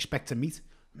that you'd expect to meet.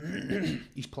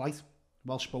 He's polite,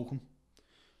 well-spoken,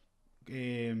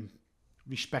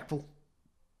 respectful,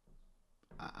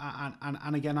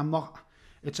 and again, I'm not.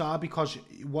 It's hard because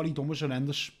what he done was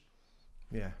horrendous.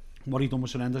 What he done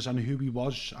was horrendous, and who he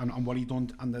was, and what he done,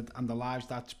 and the lives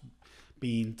that's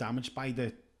been damaged by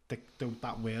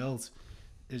that world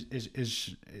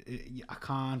is I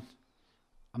can't.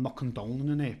 I'm not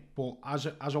condoning it, but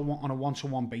on a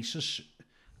one-to-one basis,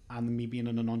 and me being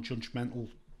in a non-judgmental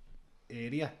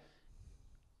area,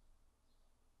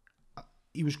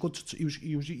 he was good. You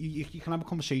can have a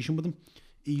conversation with him.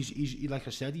 He's like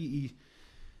I said,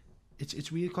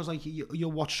 it's weird because like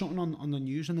you'll watch something on the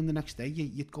news, and then the next day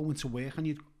you'd go into work and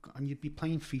you'd be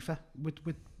playing FIFA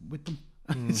with them.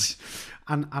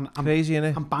 and crazy,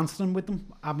 innit? I'm bantering with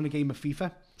them, having a game of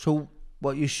FIFA. So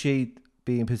what you see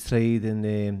being portrayed in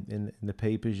the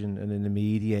papers and in the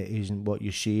media isn't what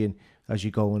you're seeing as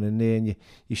you're going in there, and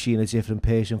you're seeing a different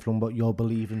person from what you're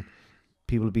believing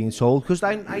people are being told. Because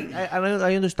I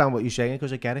understand what you're saying,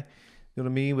 because I get it. You know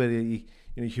what I mean? Where you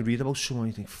can read about someone,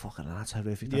 you think, fucking that's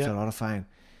horrific, that's horrifying,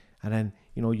 and then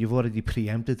you've already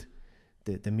preempted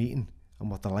the meeting and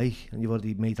what they're like, and you've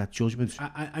already made that judgment.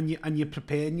 And you're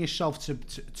preparing yourself to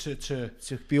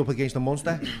be up against the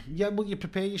monster. Yeah, well, you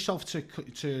prepare yourself to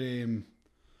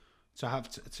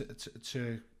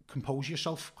compose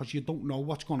yourself, because you don't know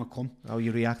what's going to come. How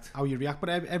you react. But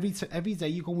every day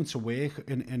you go into work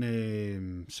in a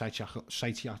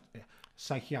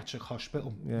psychiatric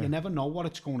hospital, you never know what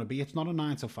it's going to be. It's not a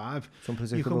 9 to 5. It's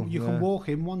unpredictable. You can walk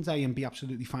in one day and be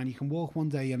absolutely fine. You can walk one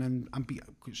day and be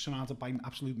surrounded by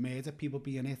absolute murder, people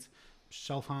being hit,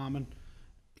 self-harming,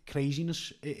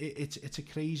 craziness. It's a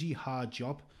crazy, hard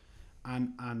job,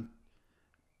 and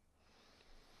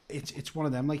it's one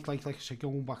of them. Like I said,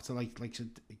 going back to like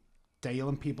Dale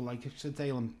and people like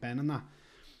Dale and Ben and that,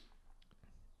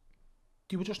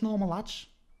 they were just normal lads.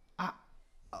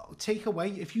 Take away,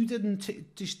 if you didn't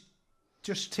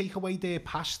just take away their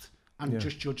past and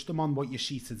just judge them on what you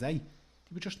see today,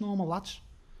 they were just normal lads.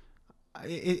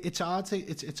 it's hard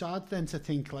then to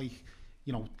think like,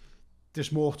 you know,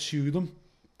 there's more to them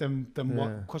than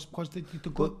what, because the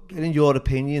good. But in your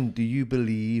opinion, do you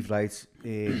believe, right,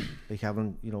 like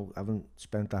having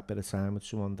spent that bit of time with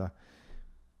someone, that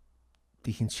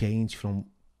they can change from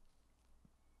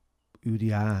who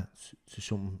they are to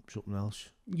something else?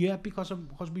 Yeah, because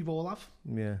we've all have.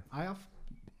 Yeah. I have.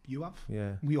 You have.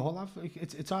 Yeah. We all have.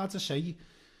 It's hard to say.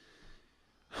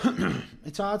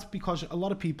 It's hard because a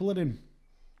lot of people are in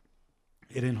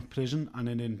prison and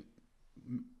in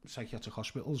psychiatric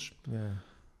hospitals. Yeah.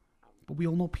 But we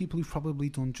all know people who've probably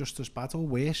done just as bad or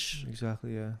worse.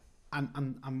 Exactly. Yeah.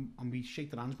 And we shake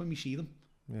their hands when we see them.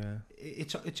 Yeah.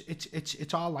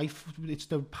 It's our life. It's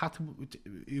the path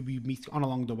we meet on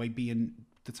along the way, being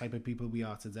the type of people we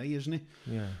are today, isn't it?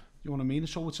 Yeah. You know what I mean?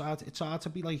 So it's hard to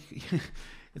be like,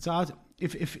 it's hard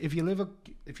if you live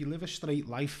a straight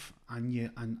life and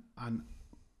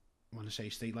when I say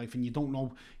straight life, and you don't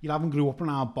know, you haven't grew up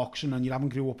around boxing, and you haven't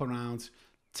grew up around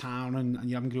town, and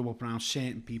you haven't grew up around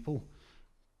certain people,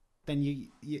 then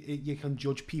you can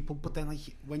judge people. But then,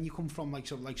 like, when you come from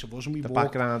like of us, and we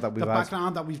background that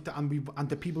we've and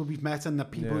the people we've met, and the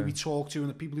people who we talk to, and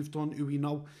the people who've done, who we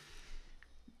know,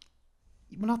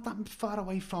 we're not that far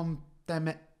away from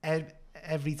them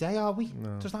every day, are we?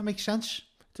 No. Does that make sense?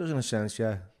 It does in a sense,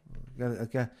 yeah.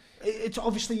 It's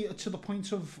obviously to the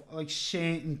point of like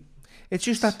certain. It's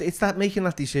just that it's that making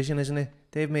that decision, isn't it?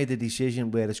 They've made a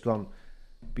decision where it's gone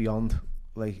beyond,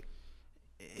 like.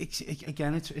 It's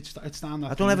down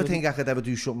that. I don't ever think I could ever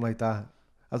do something like that.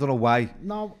 I don't know why.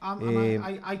 No,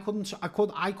 I couldn't.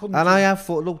 And I have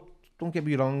thought. Look, don't get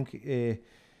me wrong.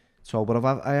 So, but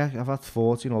I've had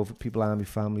thoughts, you know, if people are my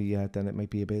family, yeah, then it might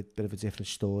be a bit of a different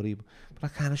story. But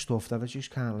that kind of stuff that I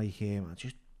just can't like.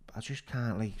 I just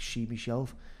can't like see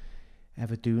myself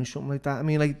ever doing something like that. I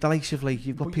mean, like the likes of like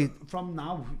you've got people from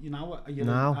now,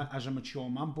 as a mature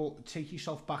man. But take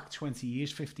yourself back 20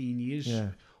 years, 15 years. Yeah.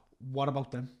 What about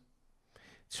them?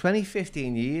 20,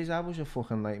 15 years, I was a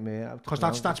fucking nightmare.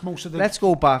 Because that's most of the. Let's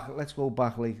go back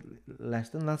like less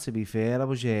than that. To be fair, I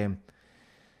was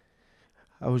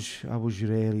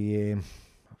really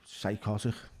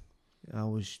psychotic. I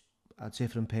was a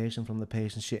different person from the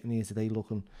person sitting here today,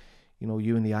 looking, you know,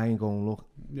 you in the eye and going, look,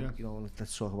 you know,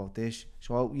 let's talk about this.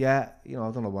 So yeah, you know,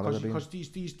 I don't know what I've been. Because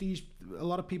these a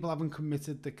lot of people haven't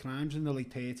committed the crimes in the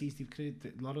late 30s. They've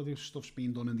created, a lot of this stuff's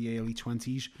been done in the early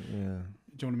 20s. Yeah.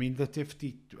 Do you know what I mean? That if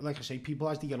they, like I say, people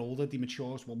as they get older, they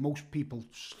mature. Well, most people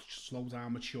slow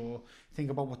down, mature,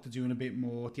 think about what they're doing a bit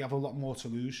more. They have a lot more to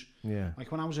lose. Yeah.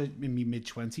 Like when I was in my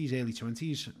mid-20s, early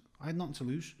 20s, I had nothing to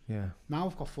lose. Yeah. Now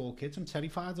I've got 4 kids. I'm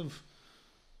terrified of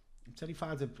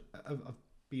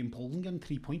being pulled and getting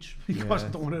 3 points because I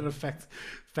don't want it to affect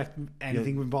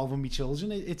anything involving my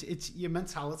children. It's your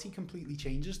mentality completely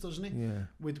changes, doesn't it? Yeah.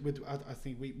 With I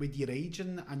think with your age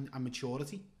and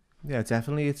maturity. Yeah,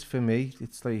 definitely. It's for me.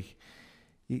 It's like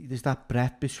there's that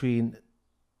breath between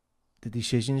the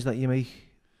decisions that you make.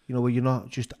 You know, where you're not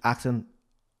just acting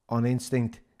on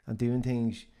instinct and doing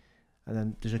things, and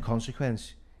then there's a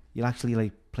consequence. You're actually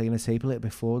like playing a tape a little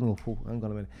bit forward and go, oh, hang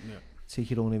on a minute. Yeah. Take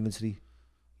your own inventory.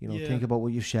 You know, think about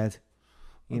what you've said.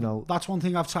 You know, that's one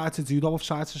thing I've tried to do though. I've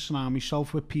tried to surround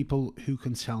myself with people who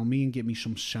can tell me and give me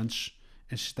some sense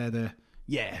instead of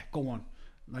go on.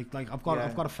 Like I've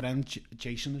got a friend,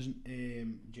 Jason.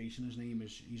 His name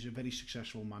is. He's a very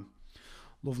successful man,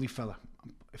 lovely fella.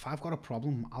 If I've got a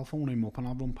problem, I'll phone him up and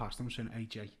I'll run past him saying, "Hey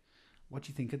Jay, what do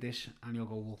you think of this?" And he'll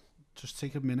go, "Well, just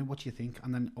take a minute. What do you think?"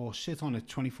 And then, or sit on it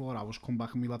 24 hours, come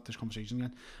back and we'll have this conversation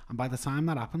again. And by the time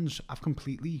that happens,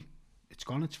 it's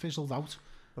gone. It's fizzled out.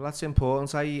 Well, that's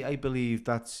important. I believe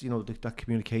that's, you know, that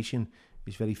communication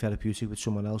is very therapeutic with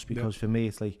someone else, because for me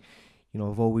it's like, you know,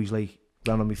 I've always like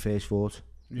ran on my first thought.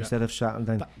 Instead of sat and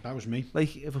then that was me.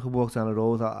 Like if I could walk down the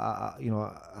road,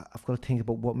 I've got to think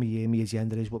about what my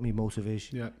agenda is, what my motive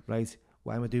is. Yeah. Right.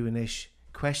 Why am I doing this?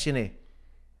 Question it,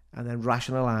 and then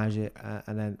rationalise it,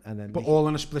 and then. But all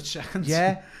in a split second.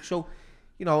 Yeah. So,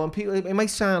 you know, and people, it might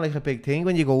sound like a big thing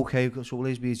when you go, okay, so what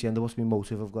is my agenda? What's my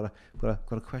motive? I've got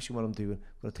to question what I'm doing.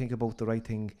 I've got to think about the right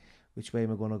thing. Which way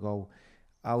am I going to go?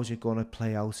 How's it going to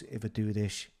play out if I do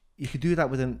this? You could do that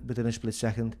within a split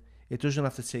second. It doesn't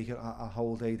have to take a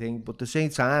whole day thing, but at the same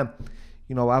time,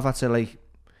 you know, I've had to like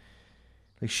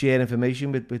share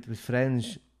information with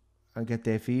friends and get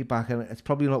their feedback, and it's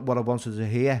probably not what I wanted to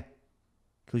hear,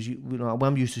 because you know,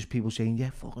 I'm used to people saying,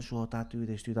 yeah, fucking sort that, do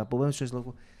this, do that, but when it's just like,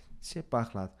 well, sit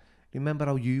back, lad, remember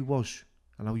how you was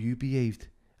and how you behaved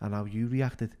and how you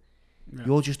reacted. Yeah.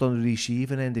 You're just on the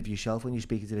receiving end of yourself when you're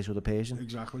speaking to this other person.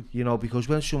 Exactly. You know, because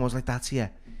when someone's like, that's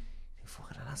here,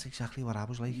 fucking, that's exactly what I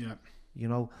was like. Yeah. you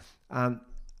know.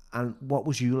 And what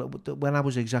was you, when I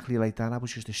was exactly like that, I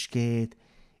was just a scared,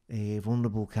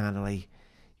 vulnerable kind of like,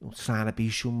 you know, trying to be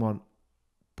someone,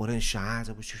 but inside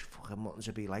I was just fucking wanting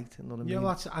to be liked, you know what I mean?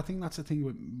 Yeah, I think that's the thing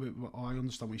with I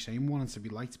understand what you're saying, wanting to be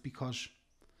liked, because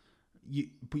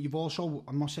but you've also,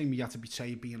 I'm not saying you had to be,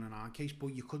 say, being an art case, but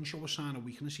you couldn't show a sign of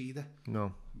weakness either.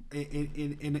 No.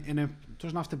 In a, it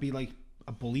doesn't have to be like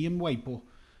a bullying way, but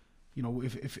you know,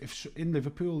 if in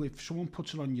Liverpool, if someone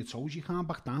puts it on your toes, you can't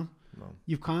back down. No.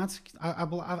 You can't.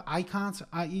 I can't.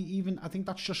 I think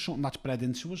that's just something that's bred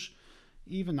into us.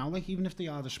 Even now, like, even if the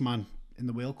hardest man in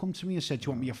the world come to me and said, "Do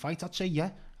you want me to fight?" I'd say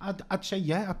yeah. I'd say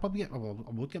yeah. I'd probably I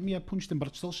would get me head punched in, but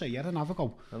I'd still say yeah and have a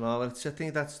go. I know. I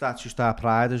think that's just our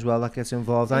pride as well that gets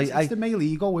involved. It's the male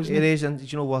ego, isn't it? It is,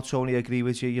 and you know what, Tony, I agree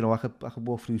with you. You know, I could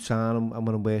walk through town and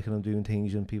when I'm working, I'm doing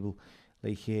things, and people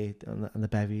like here and they're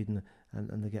buried and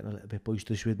they're getting a little bit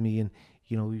boisterous with me, and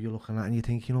you know, you're looking at it and you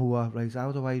think, you know what, right,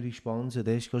 how do I respond to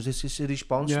this? Because this is a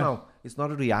response now. It's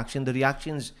not a reaction. The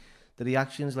reactions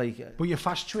like. But your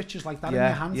fast twitches like that in your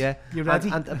hand. Yeah, you're ready.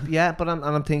 And but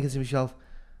I'm thinking to myself,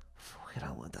 fuck it,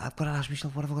 I've got to ask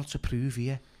myself, what have I got to prove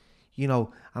here? You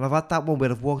know, and I've had that one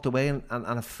where I've walked away and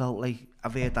I felt like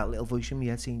I've heard that little voice in my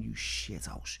head saying, you shit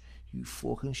house, you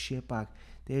fucking shitbag.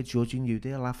 They're judging you,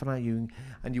 they're laughing at you,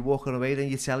 and you're walking away and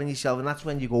you're telling yourself, and that's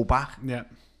when you go back. Yeah.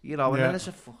 You know, and then it's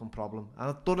a fucking problem. And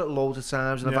I've done it loads of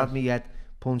times, and I've had my head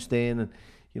punched in, and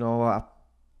you know, I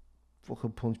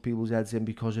fucking punch people's heads in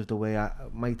because of the way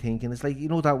my thinking. It's like, you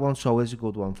know, that one show is a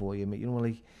good one for you, mate. You know,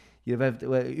 like, you've ever,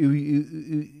 do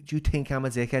you think I'm a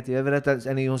dickhead? Do you ever had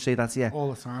anyone say that to you?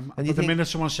 All the time. And but the minute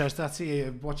someone says that to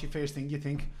you, what's your first thing you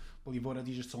think? Well, you've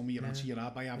already just told me your answer, you're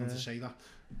out by having to say that.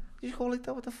 You just go like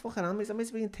that, what the fucking hell? I'm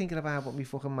been thinking about what me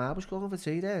fucking mad was going for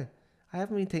tea there. I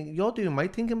haven't been thinking, you're doing my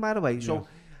thinking, by the way. So,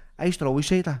 I used to always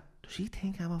say that. Does he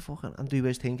think I'm a fucking, and do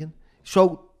his thinking?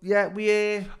 So, yeah,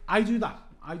 I do that,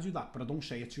 but I don't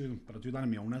say it to him, but I do that in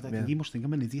my own head. I think he must think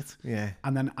I'm an idiot. Yeah.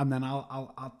 And then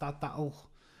I'll that'll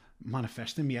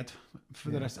manifest in my head for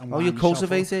the rest. Oh, you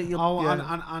cultivate it?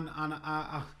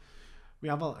 And we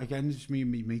have again, it's me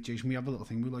and mate Jason, we have a little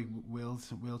thing, we like world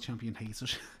champion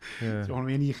haters. Yeah. Do you know what I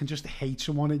mean? You can just hate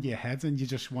someone in your head and you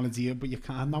just want to deal, but you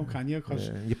can't now, can you?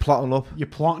 Because you're plotting up. You're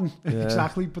plotting,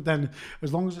 exactly. But then,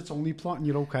 as long as it's only plotting,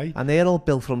 you're okay. And they're all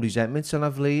built from resentments, and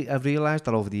I've realised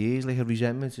that over the years, like, a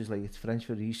resentment is like, it's French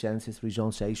for resent, it's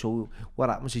resent. So what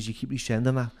happens is you keep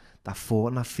resending that thought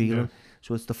and that feeling. Yeah.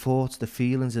 So it's the thoughts, the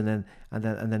feelings, and then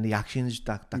the actions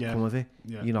that come of it.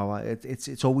 Yeah. You know,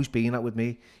 it's always been that with me.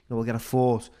 You know, we'll get a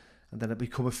thought, and then it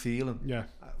become a feeling. Yeah.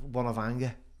 One of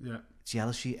anger. Yeah.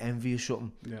 Jealousy, envy, or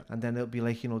something. Yeah. And then it'll be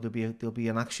like, you know, there'll be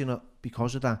an action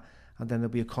because of that, and then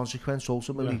there'll be a consequence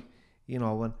ultimately. Yeah. You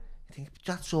know, and I think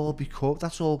that's all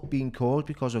being caused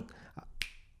because of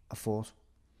a thought.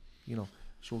 You know,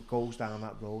 so it goes down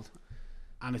that road.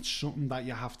 And it's something that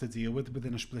you have to deal with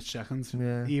within a split second.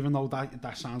 Yeah. Even though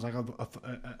that sounds like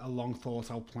a long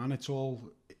thought out plan, it's all,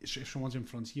 if someone's in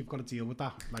front of you, you've got to deal with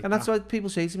that. Like, and that's why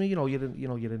people say to me, you're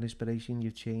an inspiration,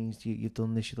 you've changed, you've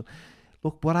done this,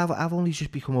 Look, but I've only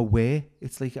just become aware.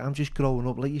 It's like I'm just growing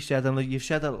up, like you said, and you've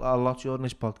said a lot during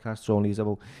this podcast, Tony, is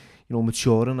about,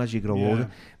 maturing as you grow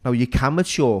older. Now, you can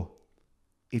mature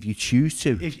if you choose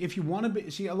to. If you want to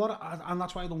be, see, a lot of, and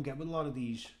that's why I don't get with a lot of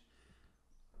these.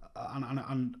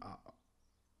 And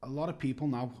a lot of people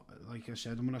now, like I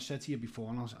said, and when I said to you before,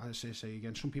 and I say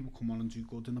again, some people come on and do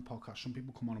good in the podcast. Some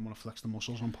people come on and want to flex the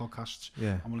muscles on podcasts.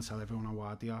 Yeah. I want to tell everyone how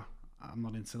hard they are. I'm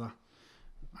not into that.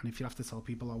 And if you have to tell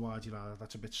people how hard you are,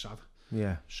 that's a bit sad.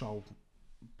 Yeah. So,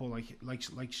 but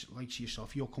like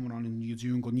yourself, you're coming on and you're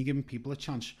doing good, and you're giving people a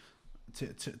chance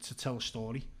to tell a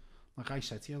story. Like I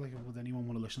said to you, like, would anyone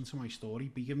want to listen to my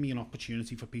story? Be giving me an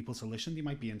opportunity for people to listen. They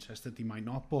might be interested, they might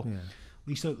not, but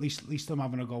at least I'm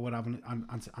having a go at having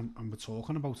and we're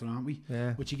talking about it, aren't we?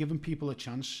 Yeah. Which you're giving people a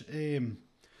chance. And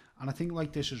I think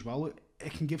like this as well,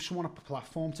 it can give someone a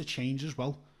platform to change as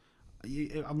well.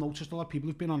 I've noticed a lot of people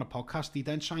who've been on a podcast, they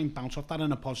then try and bounce off that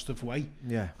in a positive way,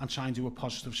 and try and do a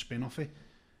positive spin off it,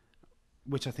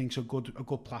 which I think is a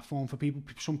good platform for people.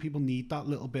 Some people need that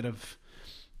little bit of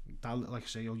that, like I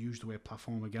say, I'll use the word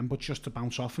platform again, but just to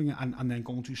bounce off and then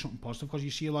go and do something positive, because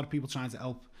you see a lot of people trying to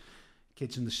help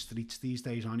kids in the streets these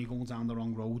days, aren't you, going down the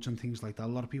wrong roads and things like that. A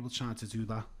lot of people trying to do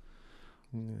that.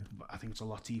 Yeah. But I think it's a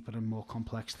lot deeper and more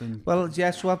complex than... Well,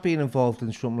 yeah, so I've been involved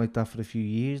in something like that for a few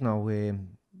years now.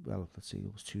 Well, let's see,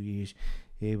 it was 2 years.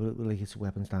 Like, it's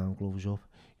weapons down, gloves up.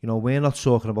 We're not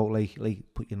talking about like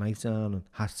put your knife down and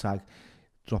hashtag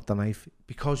drop the knife,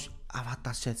 because I've had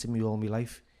that said to me all my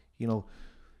life. I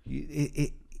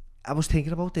was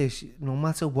thinking about this. No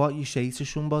matter what you say to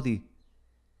somebody,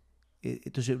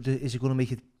 is it going to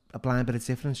make a blind bit of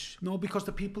difference? No, because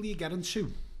the people you get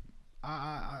into,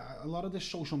 a lot of this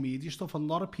social media stuff, a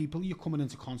lot of people you're coming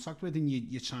into contact with and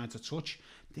you're trying to touch,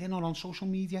 they're not on social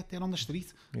media, they're on the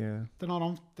street. Yeah. They're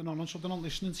not so they're not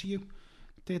listening to you.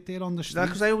 They're on the street.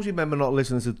 Because I always remember not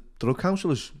listening to drug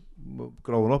counsellors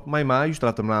growing up. My ma used to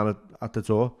have them round at the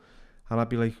door, and I'd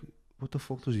be like, what the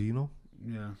fuck does he know?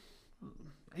 Yeah.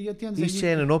 He's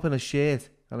turning up in a shirt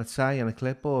and a tie and a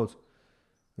clipboard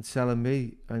and telling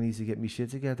me I need to get my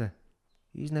shit together.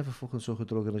 He's never fucking took a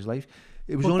drug in his life.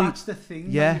 It was only, that's the thing.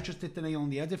 Yeah, you just hit the nail on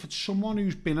the head. If it's someone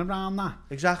who's been around that,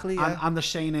 exactly, yeah. and they're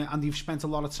saying it, and they've spent a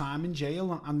lot of time in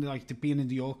jail, and like they've been in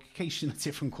the York case in a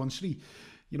different country,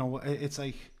 you know, it's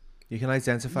like you can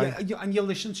identify. Yeah, and you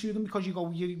listen to them because you go,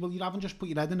 well, you haven't just put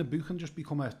your head in a book and just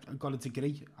got a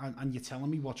degree, and you're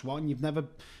telling me what's what, and you've never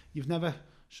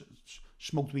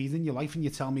smoked weed in your life and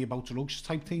you tell me about drugs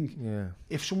type thing. Yeah.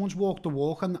 If someone's walked the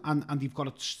walk and you've got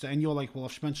it, and you're like, well,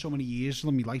 I've spent so many years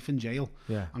of my life in jail,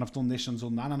 yeah, and I've done this and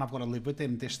done that, and I've got to live with it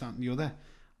and this, that, and the other.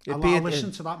 I'll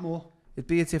listen to that more. It'd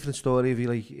be a different story if you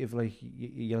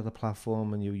had a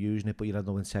platform and you were using it, but you had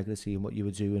no integrity in what you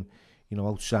were doing, you know,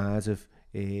 outside of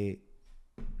the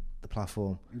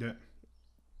platform. Yeah.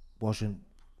 Wasn't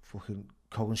fucking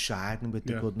coinciding with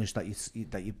the goodness that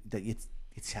you're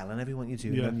telling everyone you're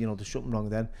doing. And, you know, there's something wrong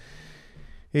then.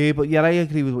 But yeah, I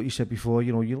agree with what you said before.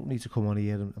 You know, you don't need to come on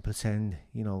here and pretend,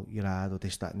 you know, you're hard or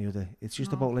this, that, and the other. It's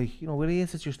just about, like, you know, we're here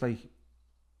to just, like,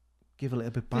 give a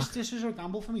little bit back. This is a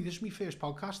gamble for me. This is my first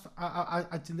podcast.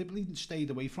 I deliberately stayed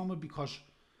away from it because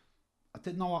I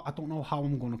don't know how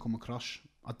I'm going to come across.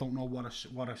 I don't know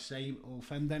what I say will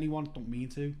offend anyone. Don't mean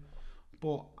to,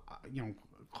 but you know,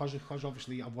 because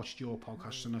obviously I've watched your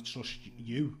podcast and I trust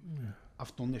you. Yeah.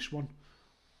 I've done this one,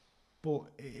 but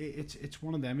it's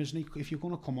one of them, isn't it? If you're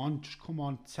going to come on, just come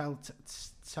on, tell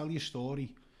your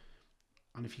story,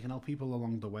 and if you can help people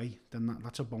along the way, then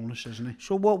that's a bonus, isn't it?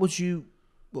 So what would your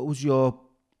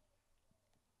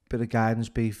bit of guidance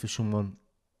be for someone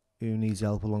who needs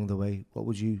help along the way? What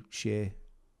would you share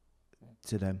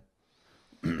to them?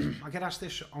 I get asked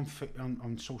this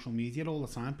on social media all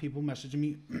the time. People messaging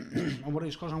me, and what it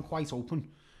is, because I'm quite open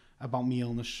about my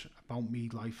illness, about me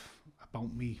life,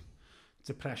 about me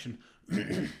depression.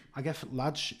 I get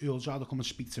lads who'll rather come and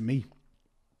speak to me,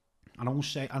 and I won't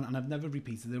say, and I've never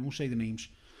repeated it, I won't say the names,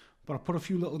 but I put a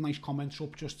few little nice comments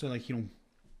up just to, like, you know,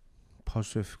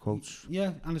 positive quotes.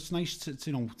 Yeah, and it's nice to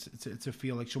you know to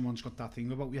feel like someone's got that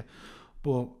thing about you.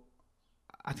 But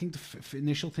I think the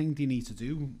initial thing you need to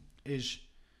do is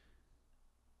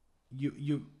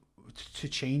you to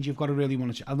change. You've got to really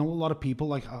want to. I know a lot of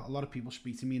people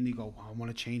speak to me and they go, oh, I want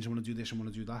to change, I want to do this, I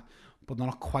want to do that, but they're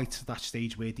not quite to that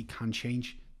stage where they can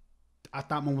change. At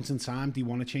that moment in time, they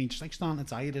want to change. It's like starting a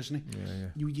diet, isn't it?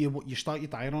 Yeah. You start your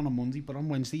diet on a Monday, but on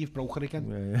Wednesday you've broke it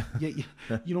again. Yeah.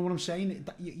 You know what I'm saying?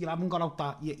 You haven't got out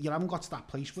that. You haven't got to that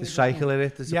place where the cycle in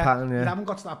it. There's a pattern. Yeah. You haven't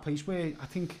got to that place where I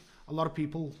think a lot of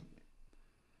people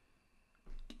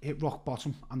hit rock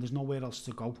bottom and there's nowhere else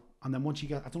to go. And then once you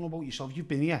get, I don't know about yourself, you've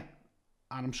been here,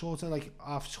 and I'm sort of like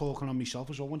half talking on myself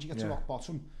as well. Once you get to rock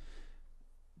bottom,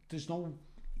 there's no,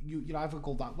 you either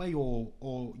go that way or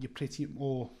you pretty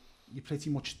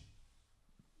much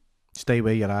stay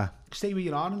where you are. Stay where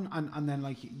you are, and then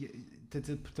like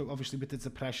obviously with the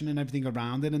depression and everything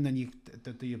around it, and then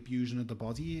the abusing of the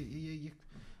body,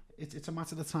 it's a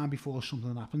matter of time before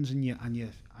something happens, and you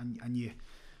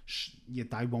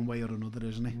die one way or another,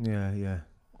 isn't it? Yeah.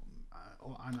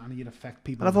 And you affect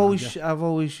people. And I've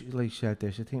always like said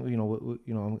this. I think you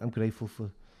know I'm grateful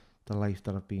for the life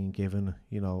that I've been given.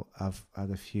 You know, I've had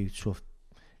a few tough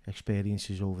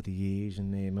experiences over the years,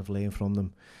 and I've learned from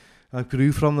them. I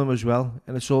grew from them as well,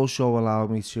 and it's also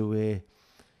allowed me to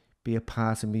be a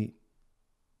part of my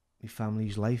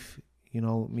family's life. You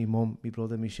know, my mum, my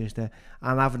brother, my sister,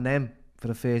 and having them for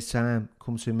the first time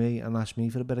come to me and ask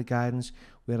me for a bit of guidance,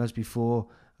 whereas before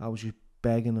I was just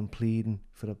begging and pleading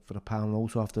for a pound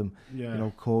note off them, you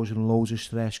know, causing loads of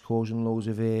stress, causing loads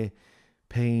of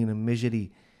pain and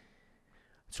misery,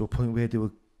 to a point where they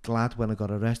were glad when I got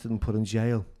arrested and put in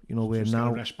jail. You know, where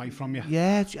now respite from you.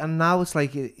 Yeah, and now it's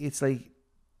like they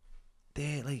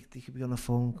could be on the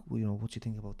phone. You know, what do you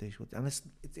think about this? And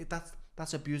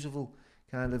that's a beautiful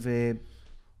kind of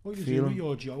what you do with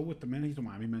your Joe at the minute? You don't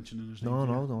mind me mentioning his name?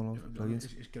 No. Brilliant.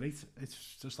 It's great.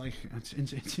 It's just like it's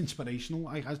inspirational.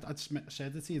 I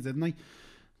said it to you, didn't I?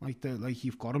 Like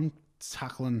you've got him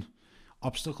tackling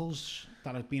obstacles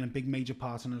that have been a big major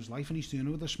part in his life, and he's doing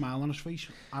it with a smile on his face,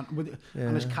 and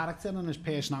his character and his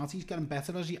personality is getting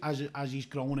better as he's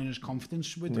growing in his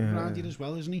confidence around it as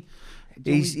well, isn't he?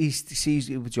 Sees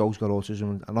Joe's got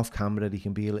autism, and off camera he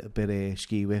can be a little bit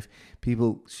ski with.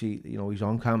 People see, he's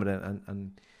on camera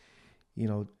and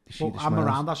I'm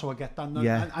around that, so I get that.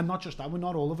 And not just that, we're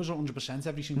not all of us 100%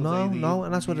 every single day. No,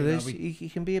 and that's what it is. He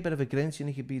can be a bit of a Grinch, and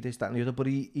he can be this, that, and the other, but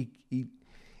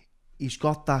he's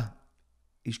got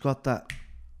that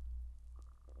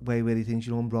way where he thinks,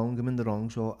 I'm wrong, I'm in the wrong,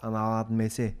 so, and I'll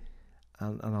admit it,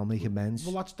 and I'll make amends.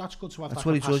 Well, that's good to have. That's that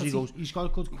what capacity. He does. He's got a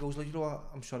good. He goes like, what?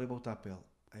 I'm sorry about that, Bill.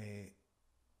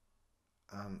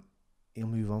 He'll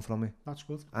move on from it. That's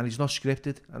good. And he's not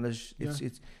scripted, and it's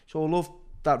so I love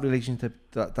that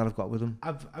relationship that I've got with him.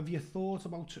 Have you thought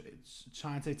about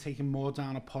trying to take him more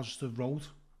down a positive road?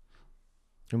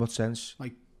 In what sense?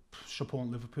 Like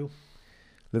supporting Liverpool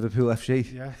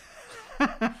FC. Yeah.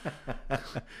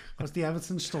 Because the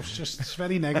Everton stuff's it's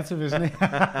very negative, isn't it?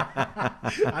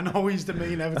 I know he's the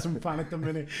main Everton fan at the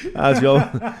minute. Joe.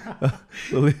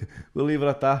 We'll leave it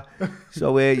at that.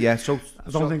 So so I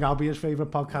don't think I'll be his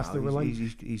favourite podcaster. No,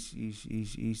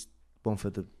 he's one for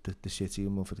the city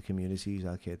and one for the community. He's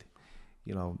our kid.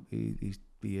 He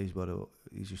is what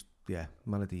he's just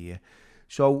man of the year.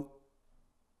 So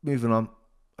moving on,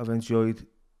 I've enjoyed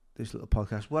this little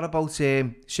podcast. What about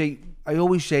I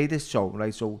always say this,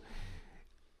 so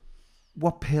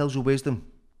what pearls of wisdom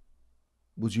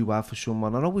would you have for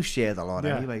someone? I know we've shared a lot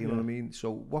anyway, you know what I mean? So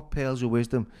what pearls of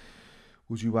wisdom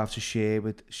would you have to share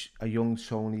with a young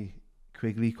Tony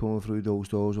Quigley coming through those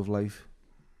doors of life?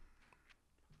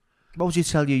 What would you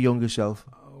tell your younger self?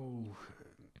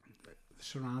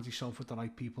 Surround yourself with the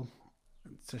right people.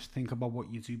 Just think about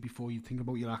what you do before you think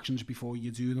about your actions before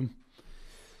you do them.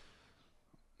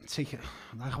 Take it,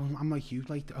 I'm like you,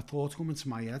 like a thought come into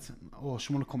my head, or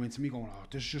someone will come into me going,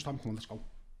 this is just, I'm coming, let's go.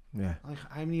 Yeah. Like,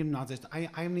 I haven't even had it, I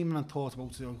haven't even thought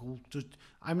about it,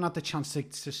 I haven't had the chance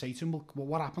to say to him, well,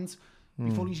 what happened?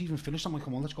 Before he's even finished, I'm like,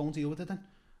 come on, let's go and deal with it then.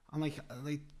 And like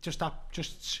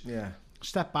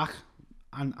step back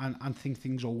and think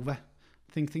things over.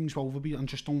 And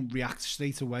just don't react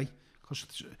straight away.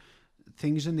 Because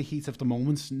things in the heat of the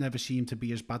moment never seem to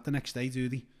be as bad the next day, do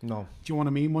they? No. Do you know what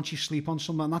I mean? Once you sleep on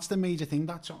something, and that's the major thing.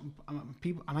 That's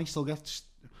people, and I still get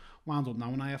wound up now,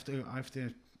 and I have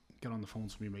to get on the phone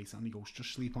to my mate, and he goes,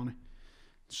 just sleep on it,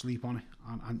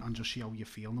 and just see how you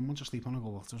feel. And once you sleep on it, I go,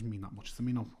 well, it doesn't mean that much to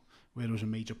me now. Where there was a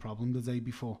major problem the day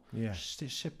before. Yeah.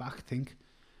 Just sit back, think,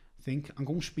 and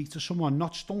go and speak to someone.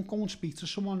 Don't go and speak to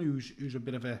someone who's a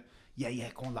bit of a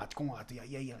go on lad,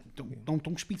 yeah.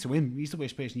 Don't speak to him. He's the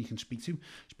worst person you can speak to.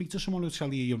 Speak to someone who'll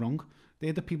tell you you're wrong.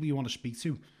 They're the people you want to speak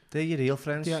to. They're your real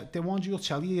friends. They're the ones who'll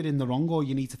tell you you're in the wrong, or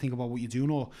you need to think about what you're doing,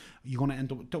 or you're going to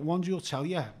end up. The ones who'll tell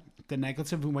you the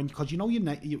negative, because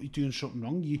you're doing something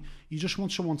wrong. You just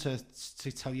want someone to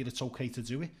tell you it's okay to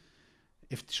do it.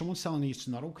 If someone's telling you it's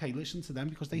not okay, listen to them,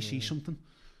 because they see something.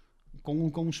 Go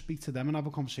and speak to them and have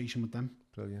a conversation with them.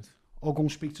 Brilliant. Or go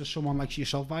and speak to someone like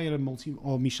yourself via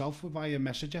or myself via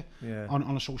Messenger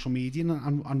on a social media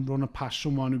and run it past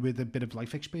someone with a bit of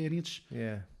life experience.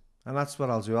 Yeah, and that's what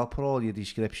I'll do. I'll put all your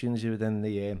descriptions within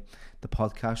the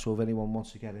podcast, so if anyone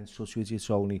wants to get in touch with you,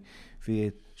 Tony,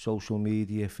 via social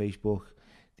media, Facebook,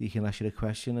 you can ask you a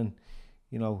question and,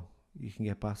 you can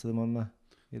get back to them on that.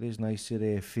 It is nice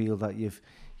to feel that you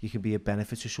can be a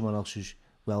benefit to someone else's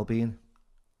well-being.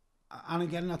 And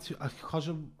again, that's because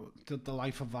of the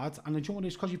life I've had. And the joy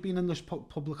is because you've been in this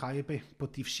public eye a bit,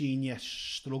 but they've seen you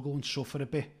struggle and suffer a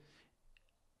bit.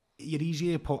 You're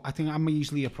easier. I think I'm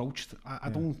easily approached.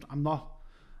 I'm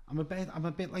a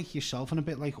bit like yourself, and a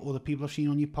bit like other people I've seen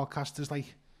on your podcast. There's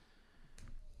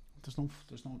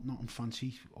nothing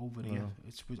fancy over here.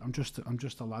 I'm just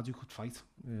a lad who could fight.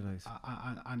 Yeah, right.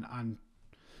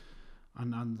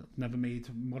 And never made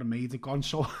what I made it gone,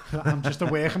 so I'm just a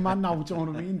working man now, do you know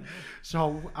what I mean?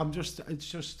 So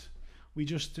we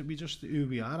just who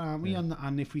we are, aren't we? Yeah.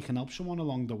 And if we can help someone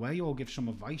along the way or give some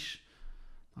advice,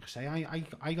 like I say, I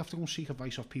have to go and seek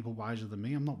advice off people wiser than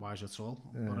me. I'm not wise at all,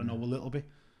 but I know a little bit.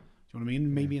 Do you know what I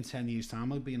mean? Maybe in 10 years'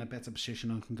 time I'll be in a better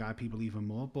position and can guide people even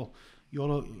more. But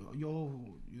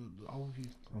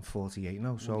I'm 48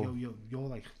 now, so you're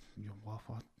what?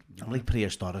 I'm like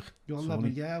prehistoric. You're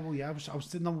 11, I was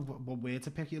didn't know what way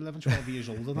to pick. You're 11, 12 years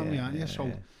older than me, aren't you?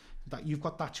 So that you've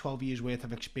got that 12 years worth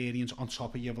of experience on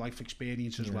top of your life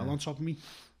experience as well on top of me.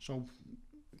 So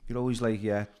you're always like,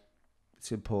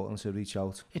 it's important to reach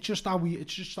out. It's just how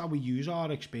we use our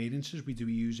experiences. Do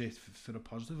we use it for a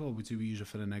positive, or do we use it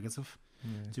for a negative?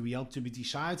 Do we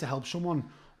decide to help someone,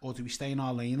 or do we stay in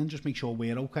our lane and just make sure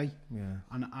we're okay? Yeah.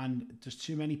 And there's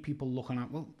too many people looking at,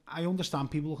 well, I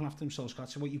understand people looking after themselves,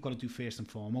 that's what you've got to do first and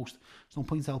foremost. There's no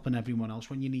point helping everyone else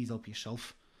when you need help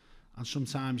yourself. And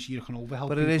sometimes you can overhelp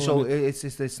but people. It is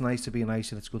so, it's nice to be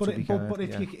nice and it's good to be kind. But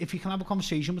if you can have a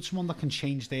conversation with someone that can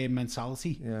change their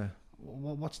mentality, yeah.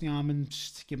 What's the harm in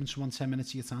just giving someone 10 minutes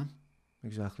of your time?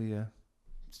 Exactly, yeah.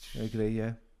 I agree,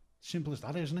 yeah. Simple as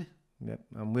that, isn't it? Yep.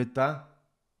 And with that,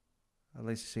 I'd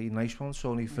like to say nice one,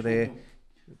 Tony, for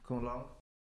coming along.